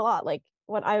thinking about it a lot. Like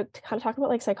when I kind of talked about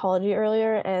like psychology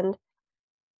earlier, and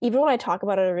even when I talk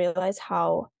about it, I realize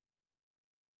how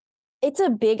it's a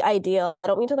big ideal. I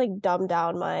don't mean to like dumb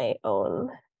down my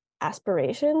own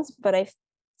aspirations, but it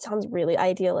sounds really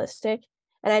idealistic.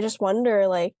 And I just wonder,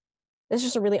 like, it's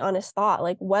just a really honest thought,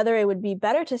 like whether it would be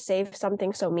better to save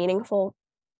something so meaningful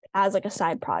as like a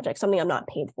side project, something I'm not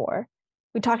paid for.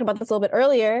 We talked about this a little bit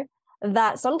earlier,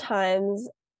 that sometimes,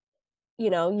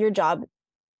 your job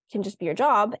can just be your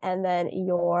job, and then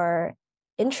your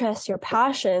interests, your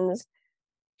passions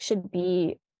can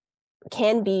be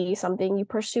something you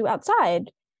pursue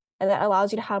outside, and that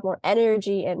allows you to have more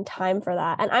energy and time for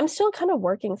that. And I'm still kind of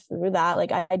working through that.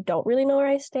 Like, I don't really know where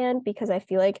I stand, because I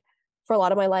feel like for a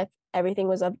lot of my life, everything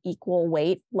was of equal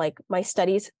weight. Like, my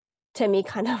studies to me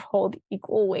kind of hold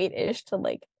equal weight-ish to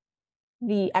like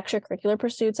the extracurricular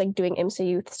pursuits, like doing IMSA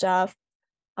youth stuff.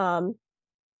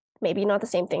 Maybe not the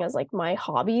same thing as like my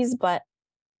hobbies, but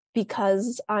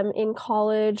because I'm in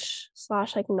college /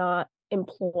 like not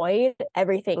employed,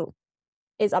 everything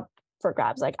is up for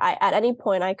grabs. Like, at any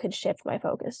point I could shift my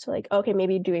focus to like, okay,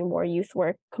 maybe doing more youth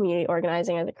work, community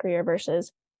organizing as a career,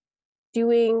 versus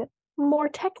doing more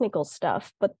technical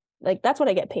stuff. But like, that's what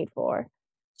I get paid for.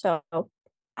 So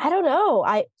I don't know.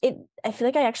 I feel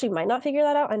like I actually might not figure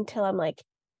that out until I'm like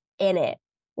in it.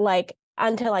 Like,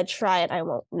 until I try it, I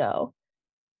won't know.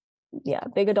 Yeah,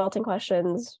 big adulting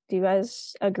questions. Do you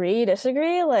guys agree,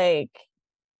 disagree? Like,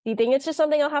 do you think it's just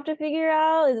something I'll have to figure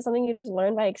out? Is it something you just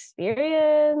learn by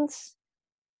experience?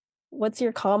 What's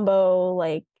your combo,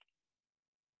 like,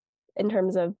 in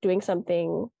terms of doing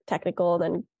something technical and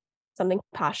then something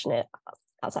passionate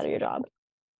outside of your job?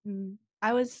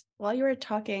 While you were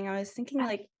talking, I was thinking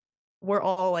like we're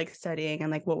all like studying and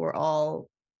like what we're all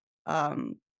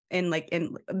in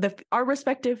our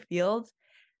respective fields.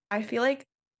 I feel like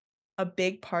a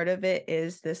big part of it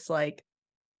is this like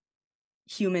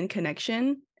human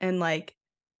connection and like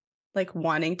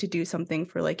wanting to do something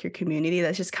for like your community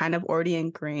that's just kind of already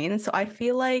ingrained. So I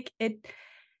feel like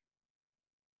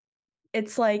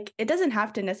it's like it doesn't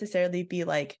have to necessarily be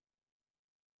like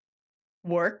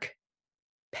work,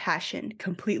 passion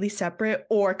completely separate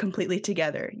or completely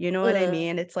together. You know what I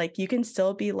mean? It's like you can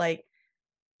still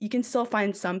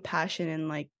find some passion in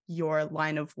like your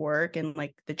line of work and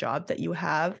like the job that you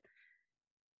have,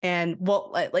 and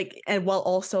while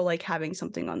also like having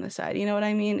something on the side. You know what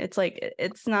I mean? It's like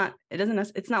it doesn't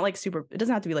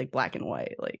have to be like black and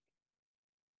white. Like,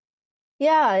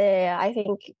 yeah. I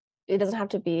think it doesn't have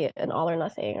to be an all or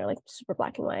nothing or like super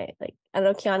black and white. Like, I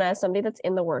don't know, Kiana, as somebody that's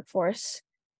in the workforce,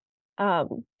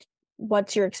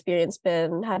 what's your experience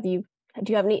been? Do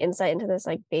you have any insight into this,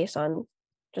 like based on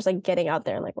just like getting out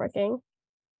there and like working?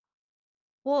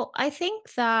 Well, I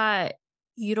think that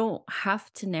you don't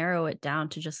have to narrow it down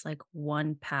to just like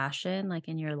one passion, like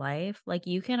in your life. Like,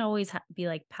 you can always be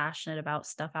like passionate about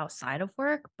stuff outside of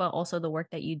work, but also the work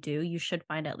that you do, you should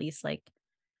find at least like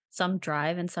some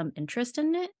drive and some interest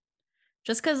in it.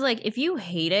 Just because like if you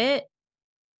hate it,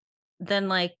 then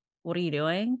like, what are you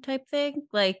doing type thing?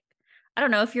 Like, I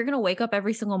don't know, if you're going to wake up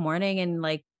every single morning and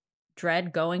like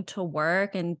dread going to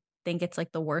work and think it's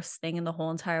like the worst thing in the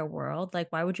whole entire world, like,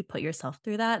 why would you put yourself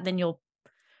through that? Then you'll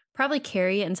probably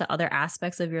carry it into other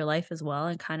aspects of your life as well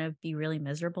and kind of be really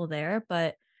miserable there.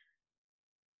 But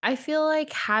I feel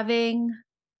like having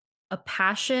a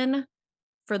passion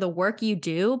for the work you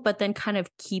do, but then kind of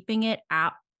keeping it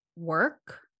at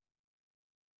work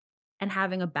and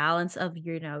having a balance of,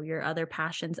 your other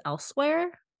passions elsewhere.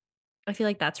 I feel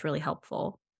like that's really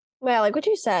helpful. Yeah, like what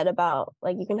you said about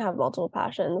like you can have multiple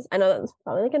passions. I know that's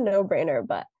probably like a no-brainer,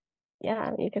 but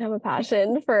yeah, you can have a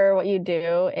passion for what you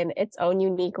do in its own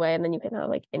unique way, and then you can have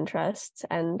like interests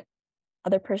and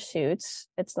other pursuits.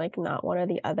 It's like not one or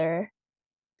the other.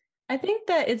 I think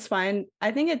that it's fine.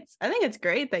 I think it's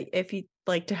great that if you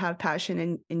like to have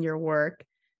passion in your work,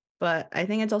 but I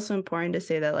think it's also important to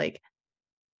say that like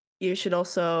you should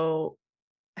also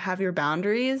have your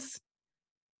boundaries,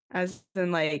 as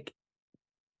in like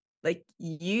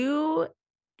you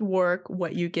work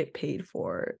what you get paid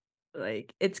for.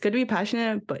 Like it's good to be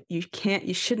passionate, but you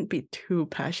shouldn't be too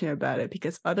passionate about it,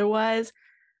 because otherwise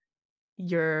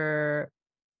your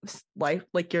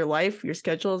your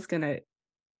schedule is gonna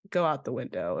go out the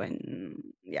window. And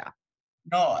yeah.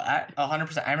 No,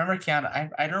 100%. I remember,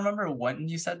 Kiana, I don't remember when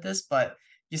you said this, but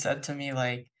you said to me,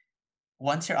 like,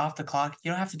 once you're off the clock,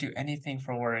 you don't have to do anything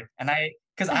for work. And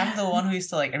because I'm the one who used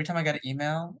to, like, every time I got an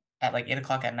email at like 8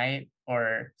 o'clock at night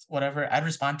or whatever, I'd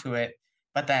respond to it.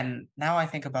 But then now I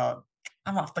think about,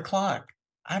 I'm off the clock.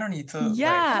 I don't need to,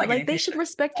 Yeah, I'm like they should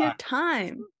respect your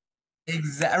time.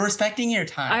 Respecting your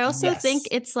time. I also think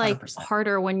Yes, it's like 100%.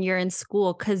 harder when you're in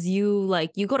school, because you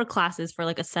go to classes for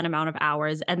like a set amount of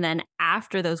hours, and then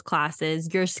after those classes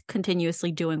you're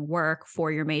continuously doing work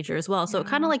for your major as well. So it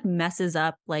kind of like messes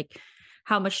up like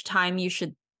how much time you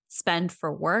should spend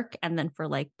for work and then for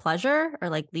like pleasure or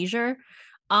like leisure.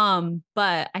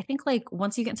 But I think like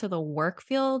once you get into the work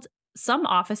field, some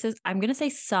offices, I'm going to say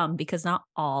some because not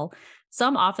all,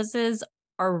 some offices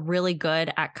are really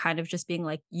good at kind of just being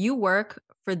like, you work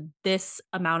for this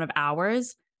amount of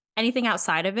hours. Anything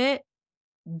outside of it,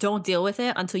 don't deal with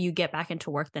it until you get back into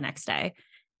work the next day.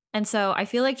 And so I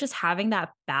feel like just having that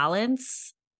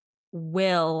balance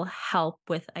will help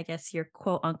with, I guess, your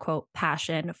quote unquote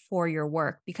passion for your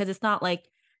work, because it's not like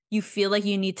you feel like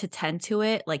you need to tend to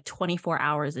it like 24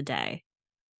 hours a day.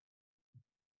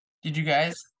 Did you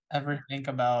guys ever think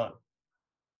about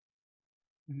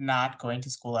not going to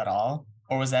school at all?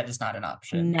 Or was that just not an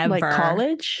option? Never. Like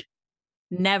college?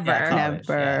 Never. Yeah, college,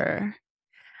 Never.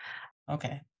 Yeah.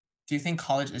 Okay. Do you think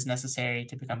college is necessary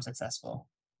to become successful?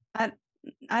 I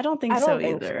don't think I so don't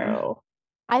think either. so.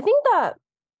 I think that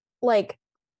like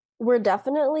we're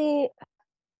definitely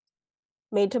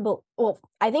made to well,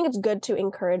 I think it's good to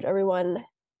encourage everyone.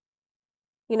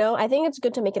 I think it's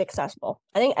good to make it accessible.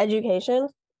 I think education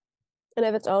and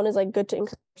of its own is like good to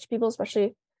encourage people,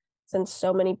 especially since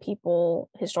so many people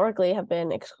historically have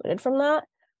been excluded from that.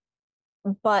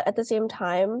 But at the same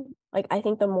time, like I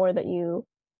think the more that you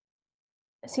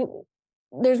see,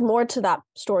 there's more to that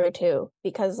story too,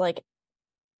 because like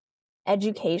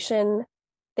education,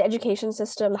 the education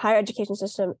system, the higher education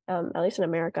system, at least in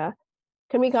America,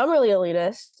 can become really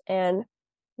elitist and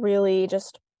really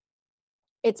just,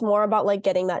 it's more about like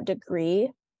getting that degree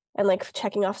and like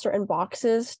checking off certain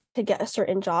boxes to get a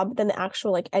certain job than the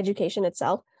actual like education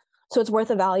itself. So it's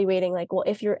worth evaluating like, well,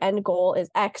 if your end goal is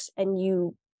X and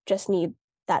you just need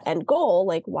that end goal,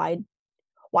 like why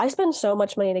spend so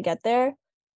much money to get there?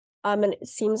 And it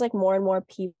seems like more and more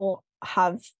people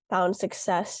have found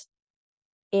success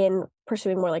in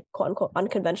pursuing more like quote unquote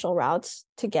unconventional routes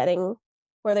to getting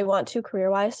where they want to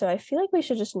career-wise. So I feel like we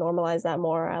should just normalize that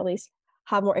more, or at least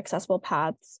have more accessible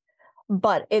paths.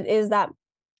 But it's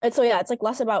like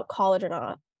less about college or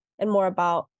not, and more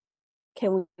about,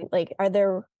 can we like, are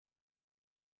there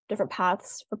different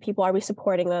paths for people? Are we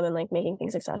supporting them and like making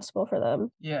things accessible for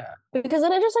them? Yeah. Because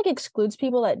then it just like excludes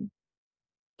people that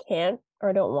can't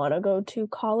or don't want to go to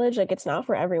college. Like it's not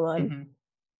for everyone. Mm-hmm.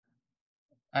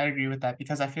 I agree with that,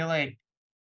 because I feel like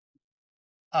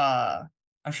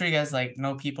I'm sure you guys like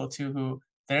know people too who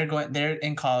they're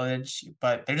in college,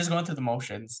 but they're just going through the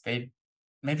motions. Maybe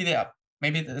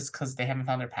it's because they haven't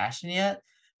found their passion yet.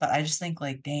 But I just think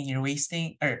like, dang,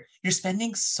 you're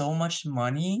spending so much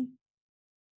money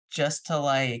just to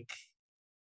like,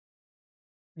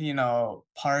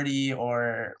 party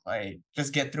or like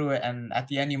just get through it, and at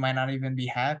the end you might not even be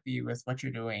happy with what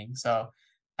you're doing. So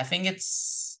I think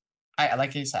I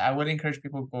like you said, I would encourage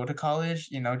people to go to college,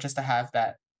 just to have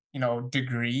that,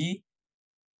 degree,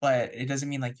 but it doesn't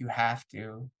mean like you have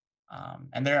to.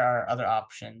 And there are other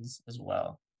options as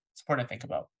well. It's important to think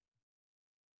about.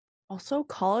 Also,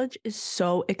 college is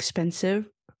so expensive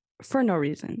for no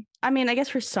reason. I mean, I guess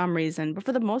for some reason, but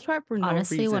for the most part, for no reason.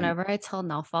 Honestly, whenever I tell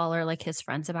Naufal or like his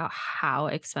friends about how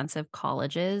expensive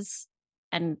college is,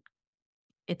 and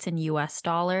it's in US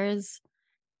dollars,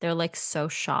 they're like so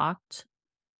shocked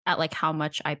at like how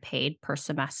much I paid per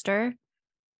semester.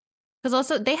 Because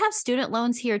also they have student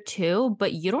loans here too,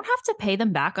 but you don't have to pay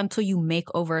them back until you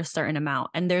make over a certain amount.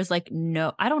 And there's like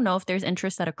I don't know if there's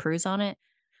interest that accrues on it,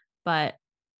 but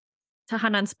to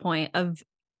Hanan's point of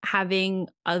having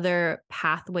other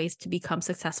pathways to become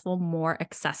successful more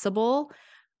accessible,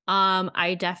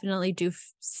 I definitely do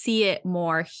see it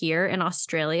more here in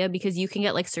Australia because you can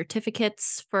get like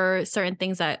certificates for certain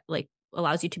things that like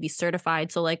allows you to be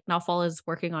certified. So like Naufal is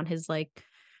working on his like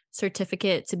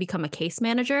certificate to become a case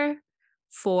manager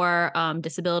for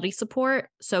disability support.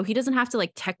 So he doesn't have to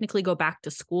like technically go back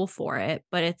to school for it,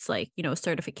 but it's like, you know,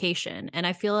 certification. And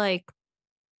I feel like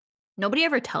nobody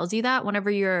ever tells you that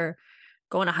whenever you're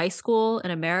going to high school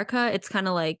in America. It's kind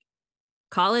of like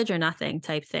college or nothing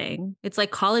type thing. It's like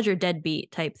college or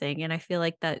deadbeat type thing. And I feel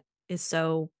like that is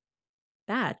so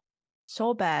bad.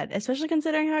 So bad, especially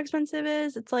considering how expensive it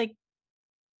is. It's like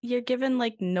you're given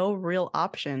like no real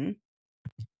option.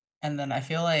 And then I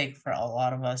feel like for a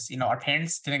lot of us, you know, our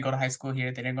parents didn't go to high school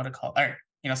here. They didn't go to college. Or,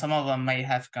 you know, some of them might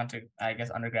have gone to, I guess,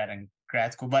 undergrad and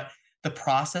grad school. But the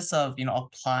process of, you know,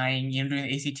 applying, you know, doing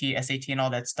the ACT, SAT and all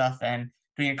that stuff and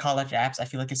doing college apps, I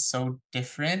feel like is so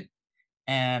different.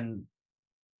 And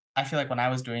I feel like when I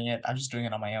was doing it, I was just doing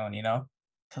it on my own, you know,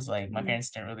 because like my parents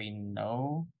didn't really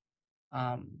know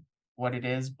what it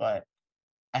is. But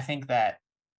I think that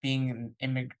being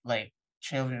like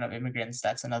children of immigrants,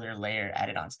 that's another layer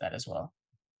added onto that as well.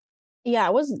 Yeah, I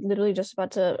was literally just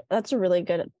about to. That's a really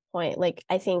good point. Like,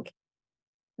 I think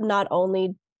not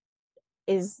only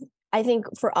I think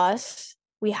for us,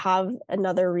 we have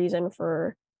another reason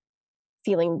for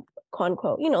feeling, quote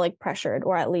unquote, you know, like pressured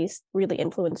or at least really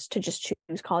influenced to just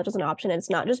choose college as an option. And it's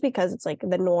not just because it's like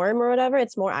the norm or whatever.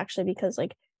 It's more actually because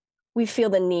like we feel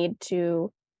the need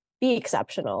to be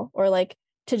exceptional or like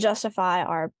to justify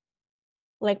our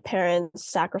like parents'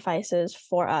 sacrifices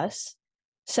for us.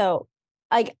 So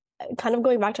like kind of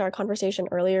going back to our conversation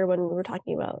earlier when we were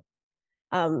talking about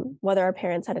whether our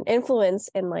parents had an influence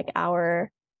in like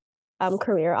our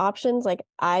career options, like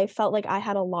I felt like I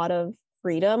had a lot of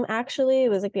freedom. Actually, it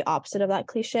was like the opposite of that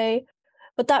cliche,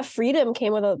 but that freedom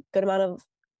came with a good amount of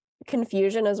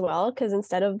confusion as well, because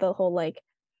instead of the whole like,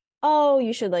 oh,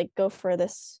 you should like go for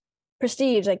this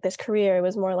prestige, like this career, it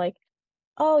was more like,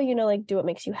 oh, you know, like do what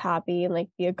makes you happy and like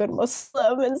be a good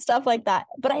Muslim and stuff like that.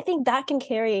 But I think that can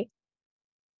carry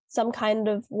some kind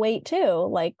of weight too,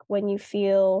 like when you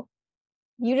feel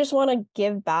you just want to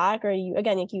give back, or you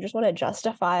again, like you just want to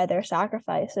justify their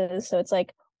sacrifices. So it's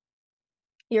like,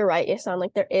 you're right, Ihsan,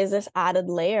 like there is this added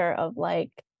layer of like,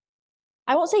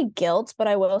 I won't say guilt, but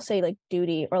I will say like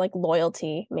duty or like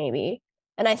loyalty maybe.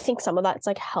 And I think some of that's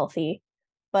like healthy,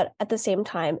 but at the same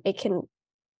time it can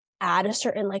add a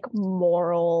certain like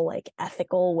moral, like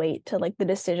ethical weight to like the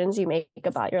decisions you make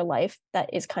about your life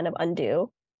that is kind of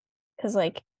undue. Because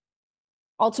like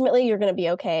ultimately you're going to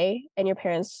be okay and your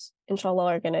parents inshallah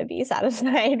are going to be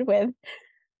satisfied with,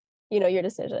 you know, your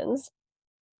decisions.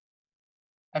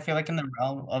 I feel like in the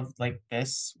realm of like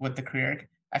this with the career,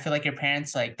 I feel like your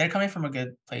parents, like they're coming from a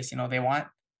good place, you know, they want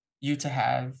you to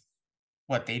have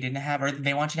what they didn't have, or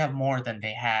they want you to have more than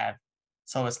they have.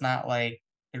 So it's not like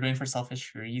they're doing for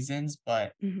selfish reasons,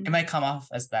 but it might come off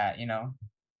as that, you know,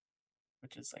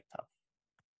 which is like tough.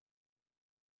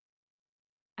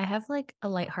 I have like a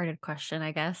lighthearted question,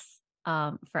 I guess,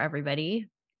 for everybody.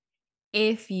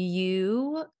 If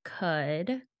you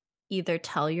could either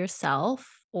tell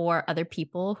yourself or other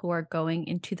people who are going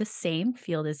into the same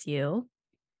field as you,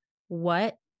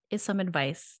 what is some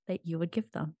advice that you would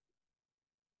give them?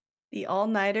 The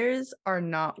all-nighters are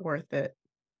not worth it.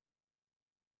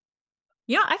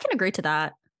 Yeah, I can agree to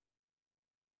that.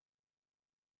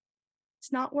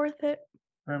 It's not worth it.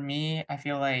 For me, I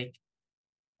feel like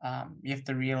you have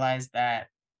to realize that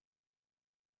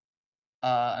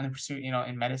in the pursuit, you know,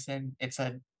 in medicine, it's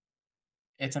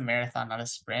a marathon, not a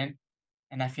sprint.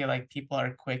 And I feel like people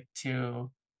are quick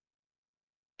to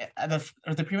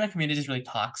the pre-med community is really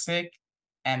toxic,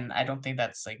 and I don't think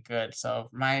that's like good. So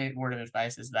my word of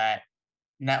advice is that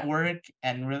network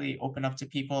and really open up to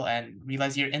people and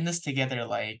realize you're in this together.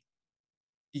 Like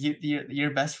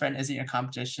your best friend isn't your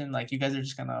competition. Like you guys are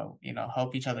just gonna, you know,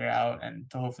 help each other out and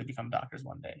to hopefully become doctors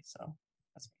one day. So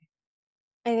that's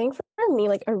me. I think for me,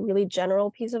 like a really general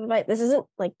piece of advice, this isn't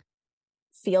like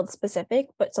field specific,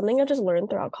 but something I just learned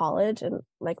throughout college and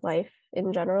like life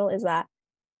in general is that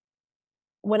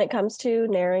when it comes to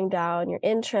narrowing down your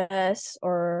interests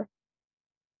or,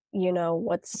 you know,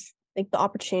 what's like the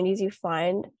opportunities you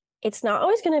find, it's not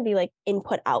always going to be like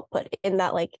input output in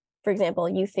that, like, for example,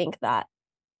 you think that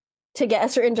to get a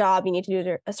certain job, you need to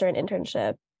do a certain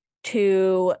internship.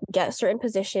 To get a certain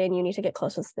position, you need to get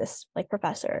close with this like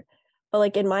professor. But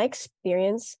like in my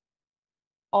experience,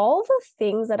 all the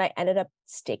things that I ended up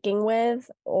sticking with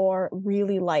or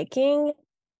really liking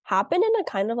happened in a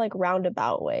kind of like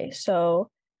roundabout way. So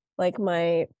like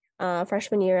my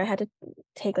freshman year, I had to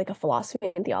take like a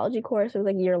philosophy and theology course. It was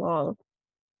like year long.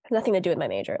 Nothing to do with my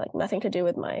major, like nothing to do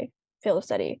with my field of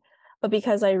study. But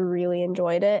because I really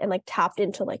enjoyed it and like tapped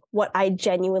into like what I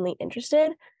genuinely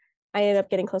interested, I ended up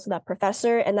getting close to that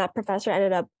professor, and that professor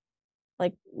ended up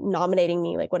like nominating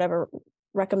me, like whatever,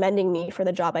 recommending me for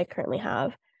the job I currently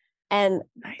have. And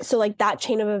so like that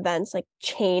chain of events like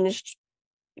changed,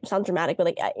 sounds dramatic, but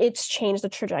like it's changed the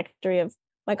trajectory of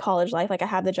my college life. Like I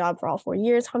have the job for all 4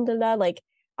 years, alhamdulillah. Like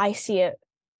I see it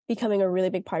becoming a really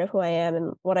big part of who I am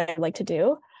and what I like to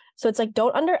do. So it's like,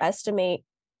 don't underestimate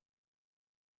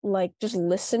like just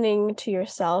listening to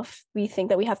yourself. We think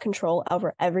that we have control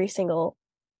over every single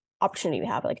opportunity we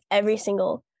have, like every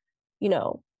single, you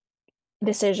know,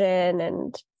 decision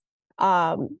and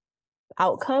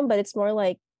outcome, but it's more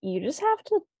like you just have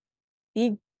to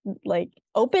be like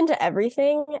open to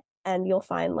everything, and you'll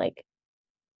find like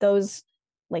those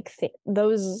like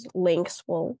those links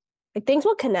will, like things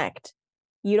will connect.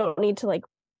 You don't need to like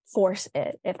force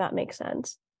it, if that makes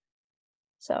sense.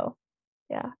 So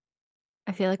yeah,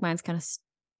 I feel like mine's kind of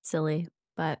silly,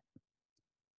 but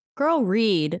girl,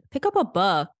 read, pick up a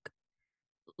book.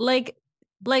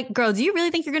 Like, girl, do you really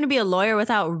think you're going to be a lawyer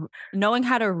without knowing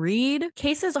how to read?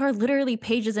 Cases are literally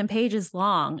pages and pages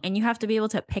long, and you have to be able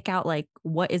to pick out like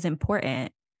what is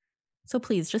important. So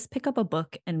please just pick up a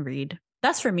book and read.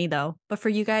 That's for me though. But for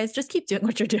you guys, just keep doing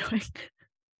what you're doing.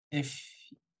 If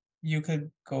you could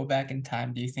go back in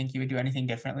time, do you think you would do anything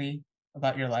differently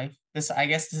about your life? I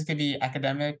guess this could be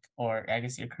academic, or I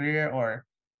guess your career, or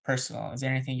personal. Is there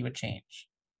anything you would change?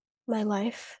 my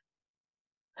life.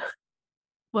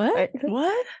 What?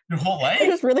 What? Your whole life? It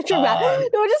was really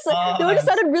dramatic. No, it just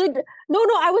sounded really. No,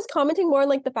 I was commenting more on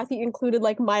like the fact that you included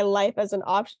like my life as an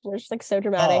option. It's just like so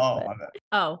dramatic.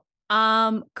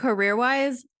 Career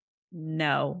wise,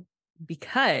 no,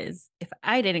 because if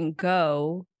I didn't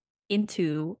go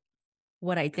into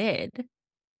what I did,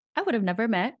 I would have never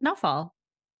met Naufal.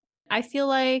 I feel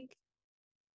like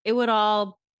it would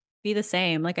all be the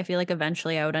same. Like I feel like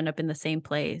eventually I would end up in the same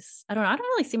place. I don't know. I don't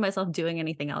really see myself doing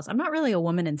anything else. I'm not really a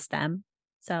woman in STEM.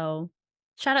 So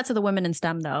shout out to the women in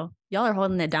STEM though. Y'all are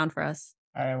holding it down for us.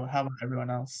 All right, well, how about everyone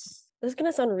else? This is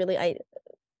gonna sound really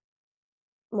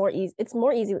it's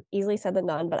more easily said than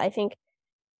done, but I think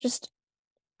just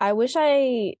I wish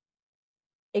I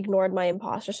ignored my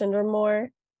imposter syndrome more.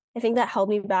 I think that held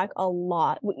me back a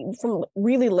lot from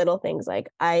really little things. Like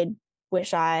I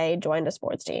wish I joined a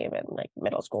sports team in like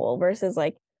middle school versus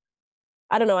like,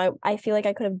 I don't know. I feel like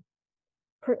I could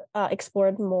have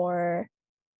explored more.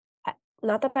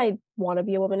 Not that I want to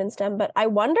be a woman in STEM, but I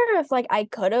wonder if like I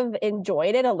could have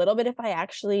enjoyed it a little bit if I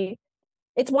actually,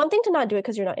 it's one thing to not do it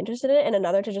because you're not interested in it, and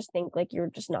another to just think like you're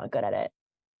just not good at it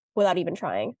without even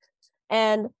trying.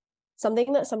 And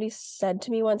something that somebody said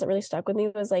to me once that really stuck with me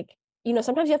was like, you know,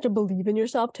 sometimes you have to believe in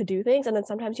yourself to do things, and then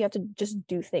sometimes you have to just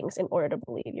do things in order to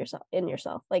believe in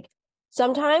yourself. Like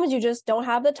sometimes you just don't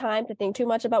have the time to think too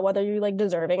much about whether you're like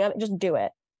deserving of it. Just do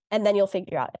it, and then you'll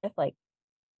figure out if like,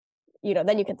 you know,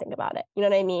 then you can think about it. You know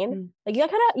what I mean? Like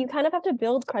you kind of have to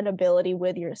build credibility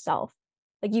with yourself.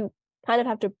 Like you kind of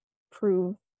have to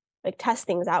prove, like test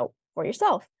things out for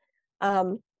yourself.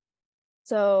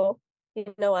 So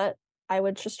you know what? I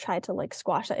would just try to like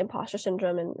squash that imposter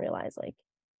syndrome and realize like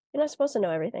you're not supposed to know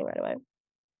everything right away.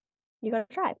 You gotta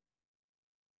try.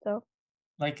 So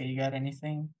Laiqa, you got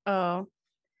anything? Oh.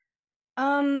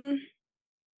 I kind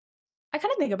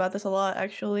of think about this a lot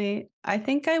actually. I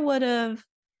think I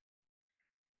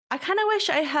kind of wish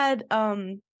I had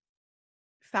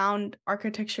found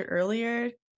architecture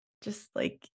earlier, just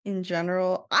like in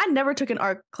general. I never took an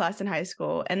art class in high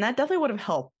school, and that definitely would have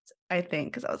helped, I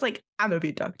think, because I was like, I'm gonna be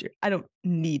a doctor. I don't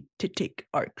need to take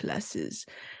art classes.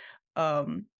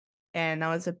 And that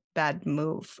was a bad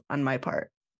move on my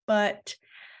part. But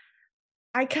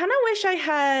I kind of wish I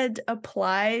had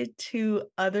applied to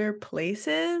other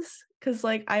places, because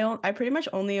like I pretty much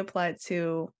only applied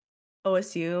to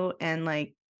OSU and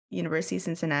like University of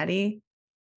Cincinnati,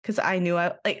 because I knew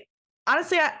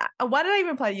honestly, why did I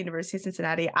even apply to University of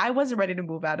Cincinnati? I wasn't ready to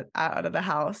move out of the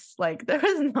house. Like there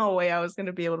was no way I was going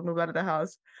to be able to move out of the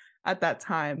house at that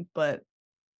time. But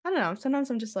I don't know. Sometimes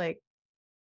I'm just like,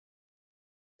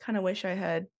 kind of wish I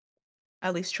had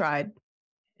at least tried.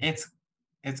 It's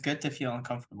good to feel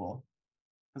uncomfortable,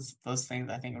 because those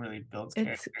things I think really builds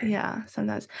character. Yeah,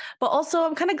 sometimes. But also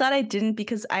I'm kind of glad I didn't,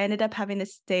 because I ended up having to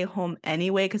stay home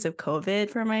anyway because of COVID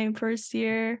for my first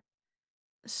year.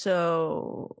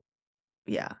 So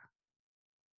yeah.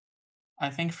 I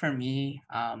think for me,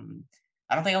 I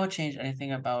don't think I would change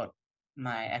anything about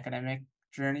my academic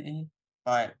journey,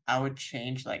 but I would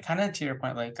change, like, kind of to your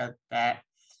point, like, that,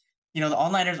 the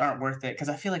all-nighters aren't worth it, because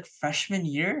I feel like freshman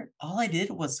year, all I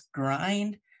did was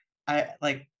grind.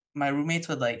 Like, my roommates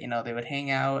would, like, they would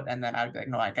hang out, and then I'd be like,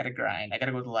 no, I gotta grind. I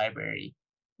gotta go to the library.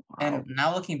 And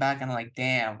now looking back, I'm like,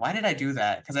 damn, why did I do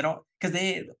that? Because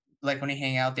they, like, when we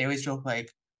hang out, they always joke,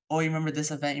 like, oh, you remember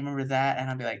this event? You remember that? And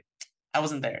I'll be like, I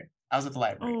wasn't there. I was at the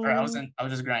library, or I was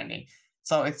just grinding.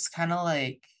 So it's kind of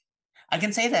like, I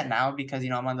can say that now because,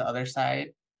 I'm on the other side,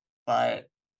 but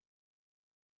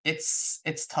it's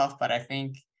tough. But I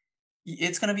think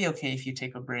it's going to be okay if you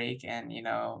take a break and,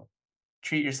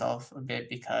 treat yourself a bit,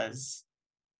 because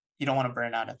you don't want to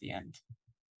burn out at the end.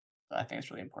 So I think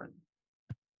it's really important.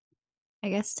 I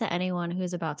guess to anyone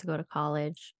who's about to go to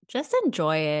college, just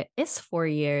enjoy it. It's 4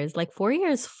 years. Like 4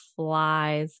 years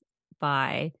flies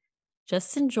by.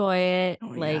 Just enjoy it.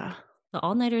 The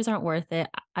all-nighters aren't worth it.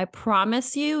 I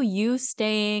promise you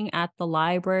staying at the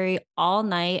library all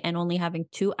night and only having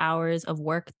 2 hours of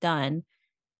work done,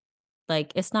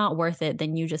 like, it's not worth it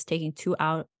than you just taking 2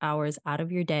 hours out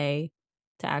of your day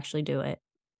to actually do it.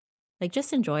 Like,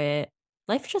 just enjoy it.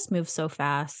 Life just moves so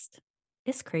fast.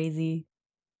 It's crazy.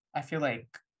 I feel like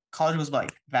college was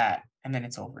like that, and then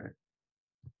it's over.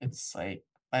 It's like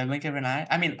by a blink of an eye.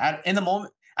 I mean, in the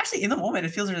moment, it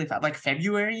feels really fast. Like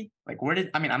February, like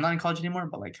I'm not in college anymore,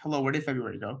 but like, hello, where did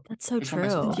February go? That's so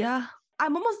true. Yeah.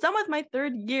 I'm almost done with my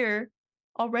 3rd year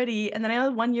already, and then I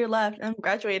have 1 year left, and I'm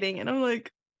graduating, and I'm like,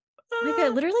 Like,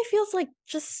 it literally feels like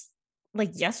just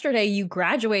like yesterday you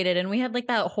graduated and we had like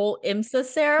that whole IMSA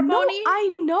ceremony. No,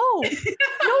 I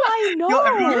know. Yo,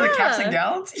 everyone like caps and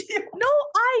gowns. No,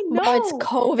 I know. No, it's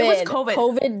COVID. It was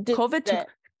COVID.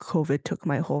 COVID took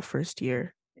my whole first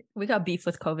year. We got beef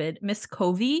with COVID. Miss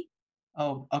Covey.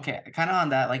 Oh, okay. Kind of on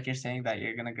that, like, you're saying that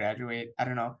you're gonna graduate. I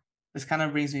don't know. This kind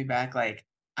of brings me back. Like,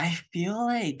 I feel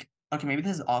like, okay, maybe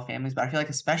this is all families, but I feel like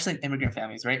especially immigrant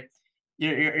families, right?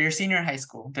 You're senior in high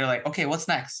school. They're like, okay, what's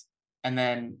next? And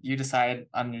then you decide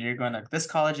on you're going to this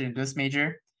college and this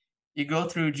major. You go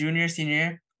through junior,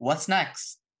 senior. What's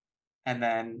next? And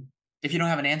then if you don't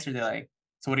have an answer, they're like,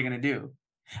 so what are you gonna do?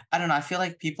 I don't know. I feel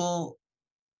like people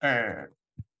are,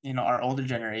 our older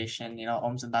generation,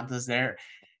 oms and tantas,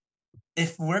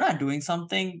 if we're not doing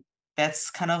something, that's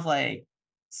kind of like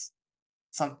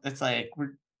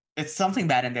it's something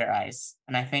bad in their eyes,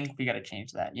 and I think we got to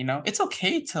change that. It's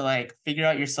okay to like figure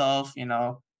out yourself,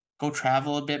 go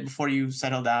travel a bit before you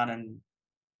settle down and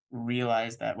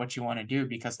realize that what you want to do,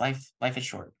 because life is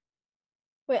short.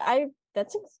 Wait,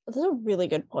 that's a really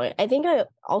good point. I think it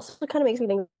also kind of makes me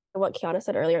think of what Kiana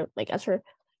said earlier. Like, as her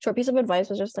short piece of advice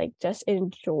was just like, just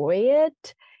enjoy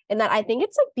it. And that I think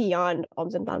it's like beyond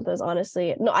Oms and Tantas,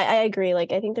 honestly. No, I agree.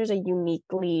 Like, I think there's a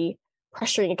uniquely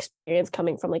pressuring experience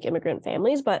coming from like immigrant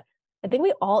families, but I think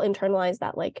we all internalize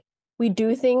that like we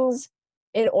do things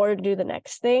in order to do the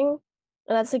next thing.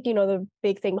 And that's like, the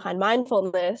big thing behind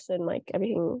mindfulness and like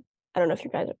everything. I don't know if you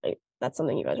guys are like, that's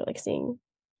something you guys are like seeing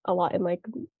a lot in like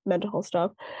mental health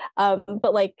stuff.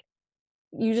 But like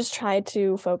you just try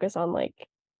to focus on like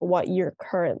what you're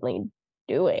currently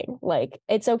doing. Like,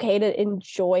 it's okay to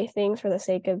enjoy things for the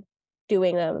sake of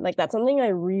doing them. Like, that's something I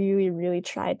really, really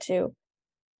tried to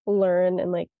learn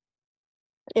and like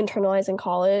internalize in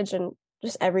college, and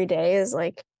just every day is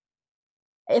like,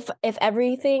 if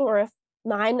everything, or if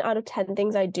 9 out of 10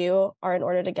 things I do are in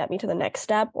order to get me to the next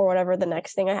step, or whatever the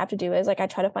next thing I have to do is, like, I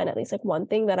try to find at least like one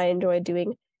thing that I enjoy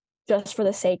doing just for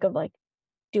the sake of like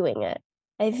doing it.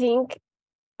 I think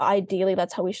ideally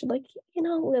that's how we should like,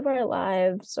 live our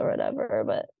lives or whatever,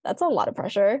 but that's a lot of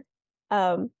pressure.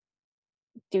 Do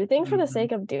things for the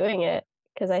sake of doing it,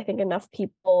 because I think enough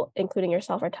people, including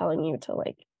yourself, are telling you to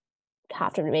like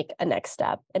have to make a next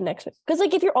step and next, because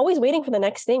like if you're always waiting for the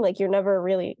next thing, like you're never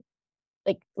really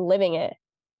like living it.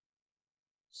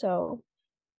 So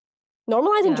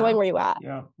normalize enjoying where you at.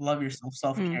 Yeah, love yourself,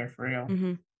 self-care for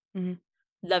real.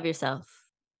 Love yourself.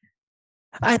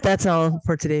 All right, that's all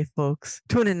for today, folks.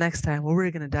 Tune in next time where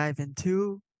we're gonna dive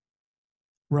into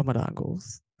Ramadan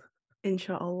goals.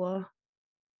 Inshallah.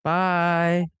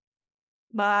 Bye.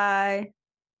 Bye.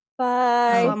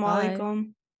 Bye. Assalamu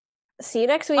alaikum. See you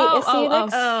next week. See you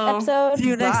next oh. episode. See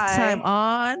you next Bye. time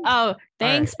on. Oh,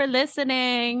 thanks for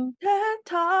listening. Teh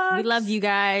Talks. We love you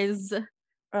guys.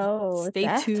 Oh, Stay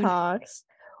Teh tuned. Talks.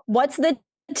 What's the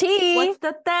tea? What's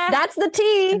the teh? That's the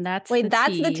tea. And that's Wait, the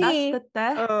that's tea. the tea. That's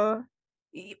the teh.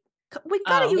 We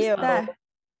gotta Oh. use Ew. teh.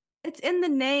 It's in the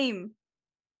name.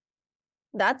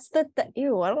 That's the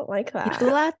ew, I don't like that.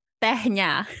 Itulah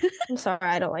tehnya. I'm sorry,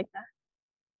 I don't like that.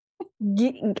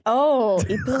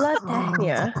 Itulah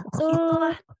tehnya.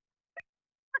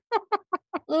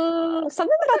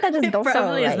 Something about that just It don't sound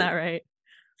probably right. is not right.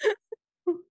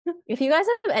 If you guys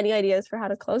have any ideas for how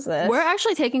to close this, We're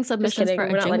actually taking submissions kidding, for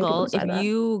we're a not letting people jingle. If decide that.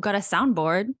 you got a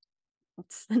soundboard,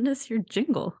 send us your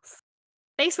jingles.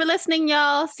 Thanks for listening,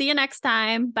 y'all. See you next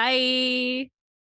time. Bye.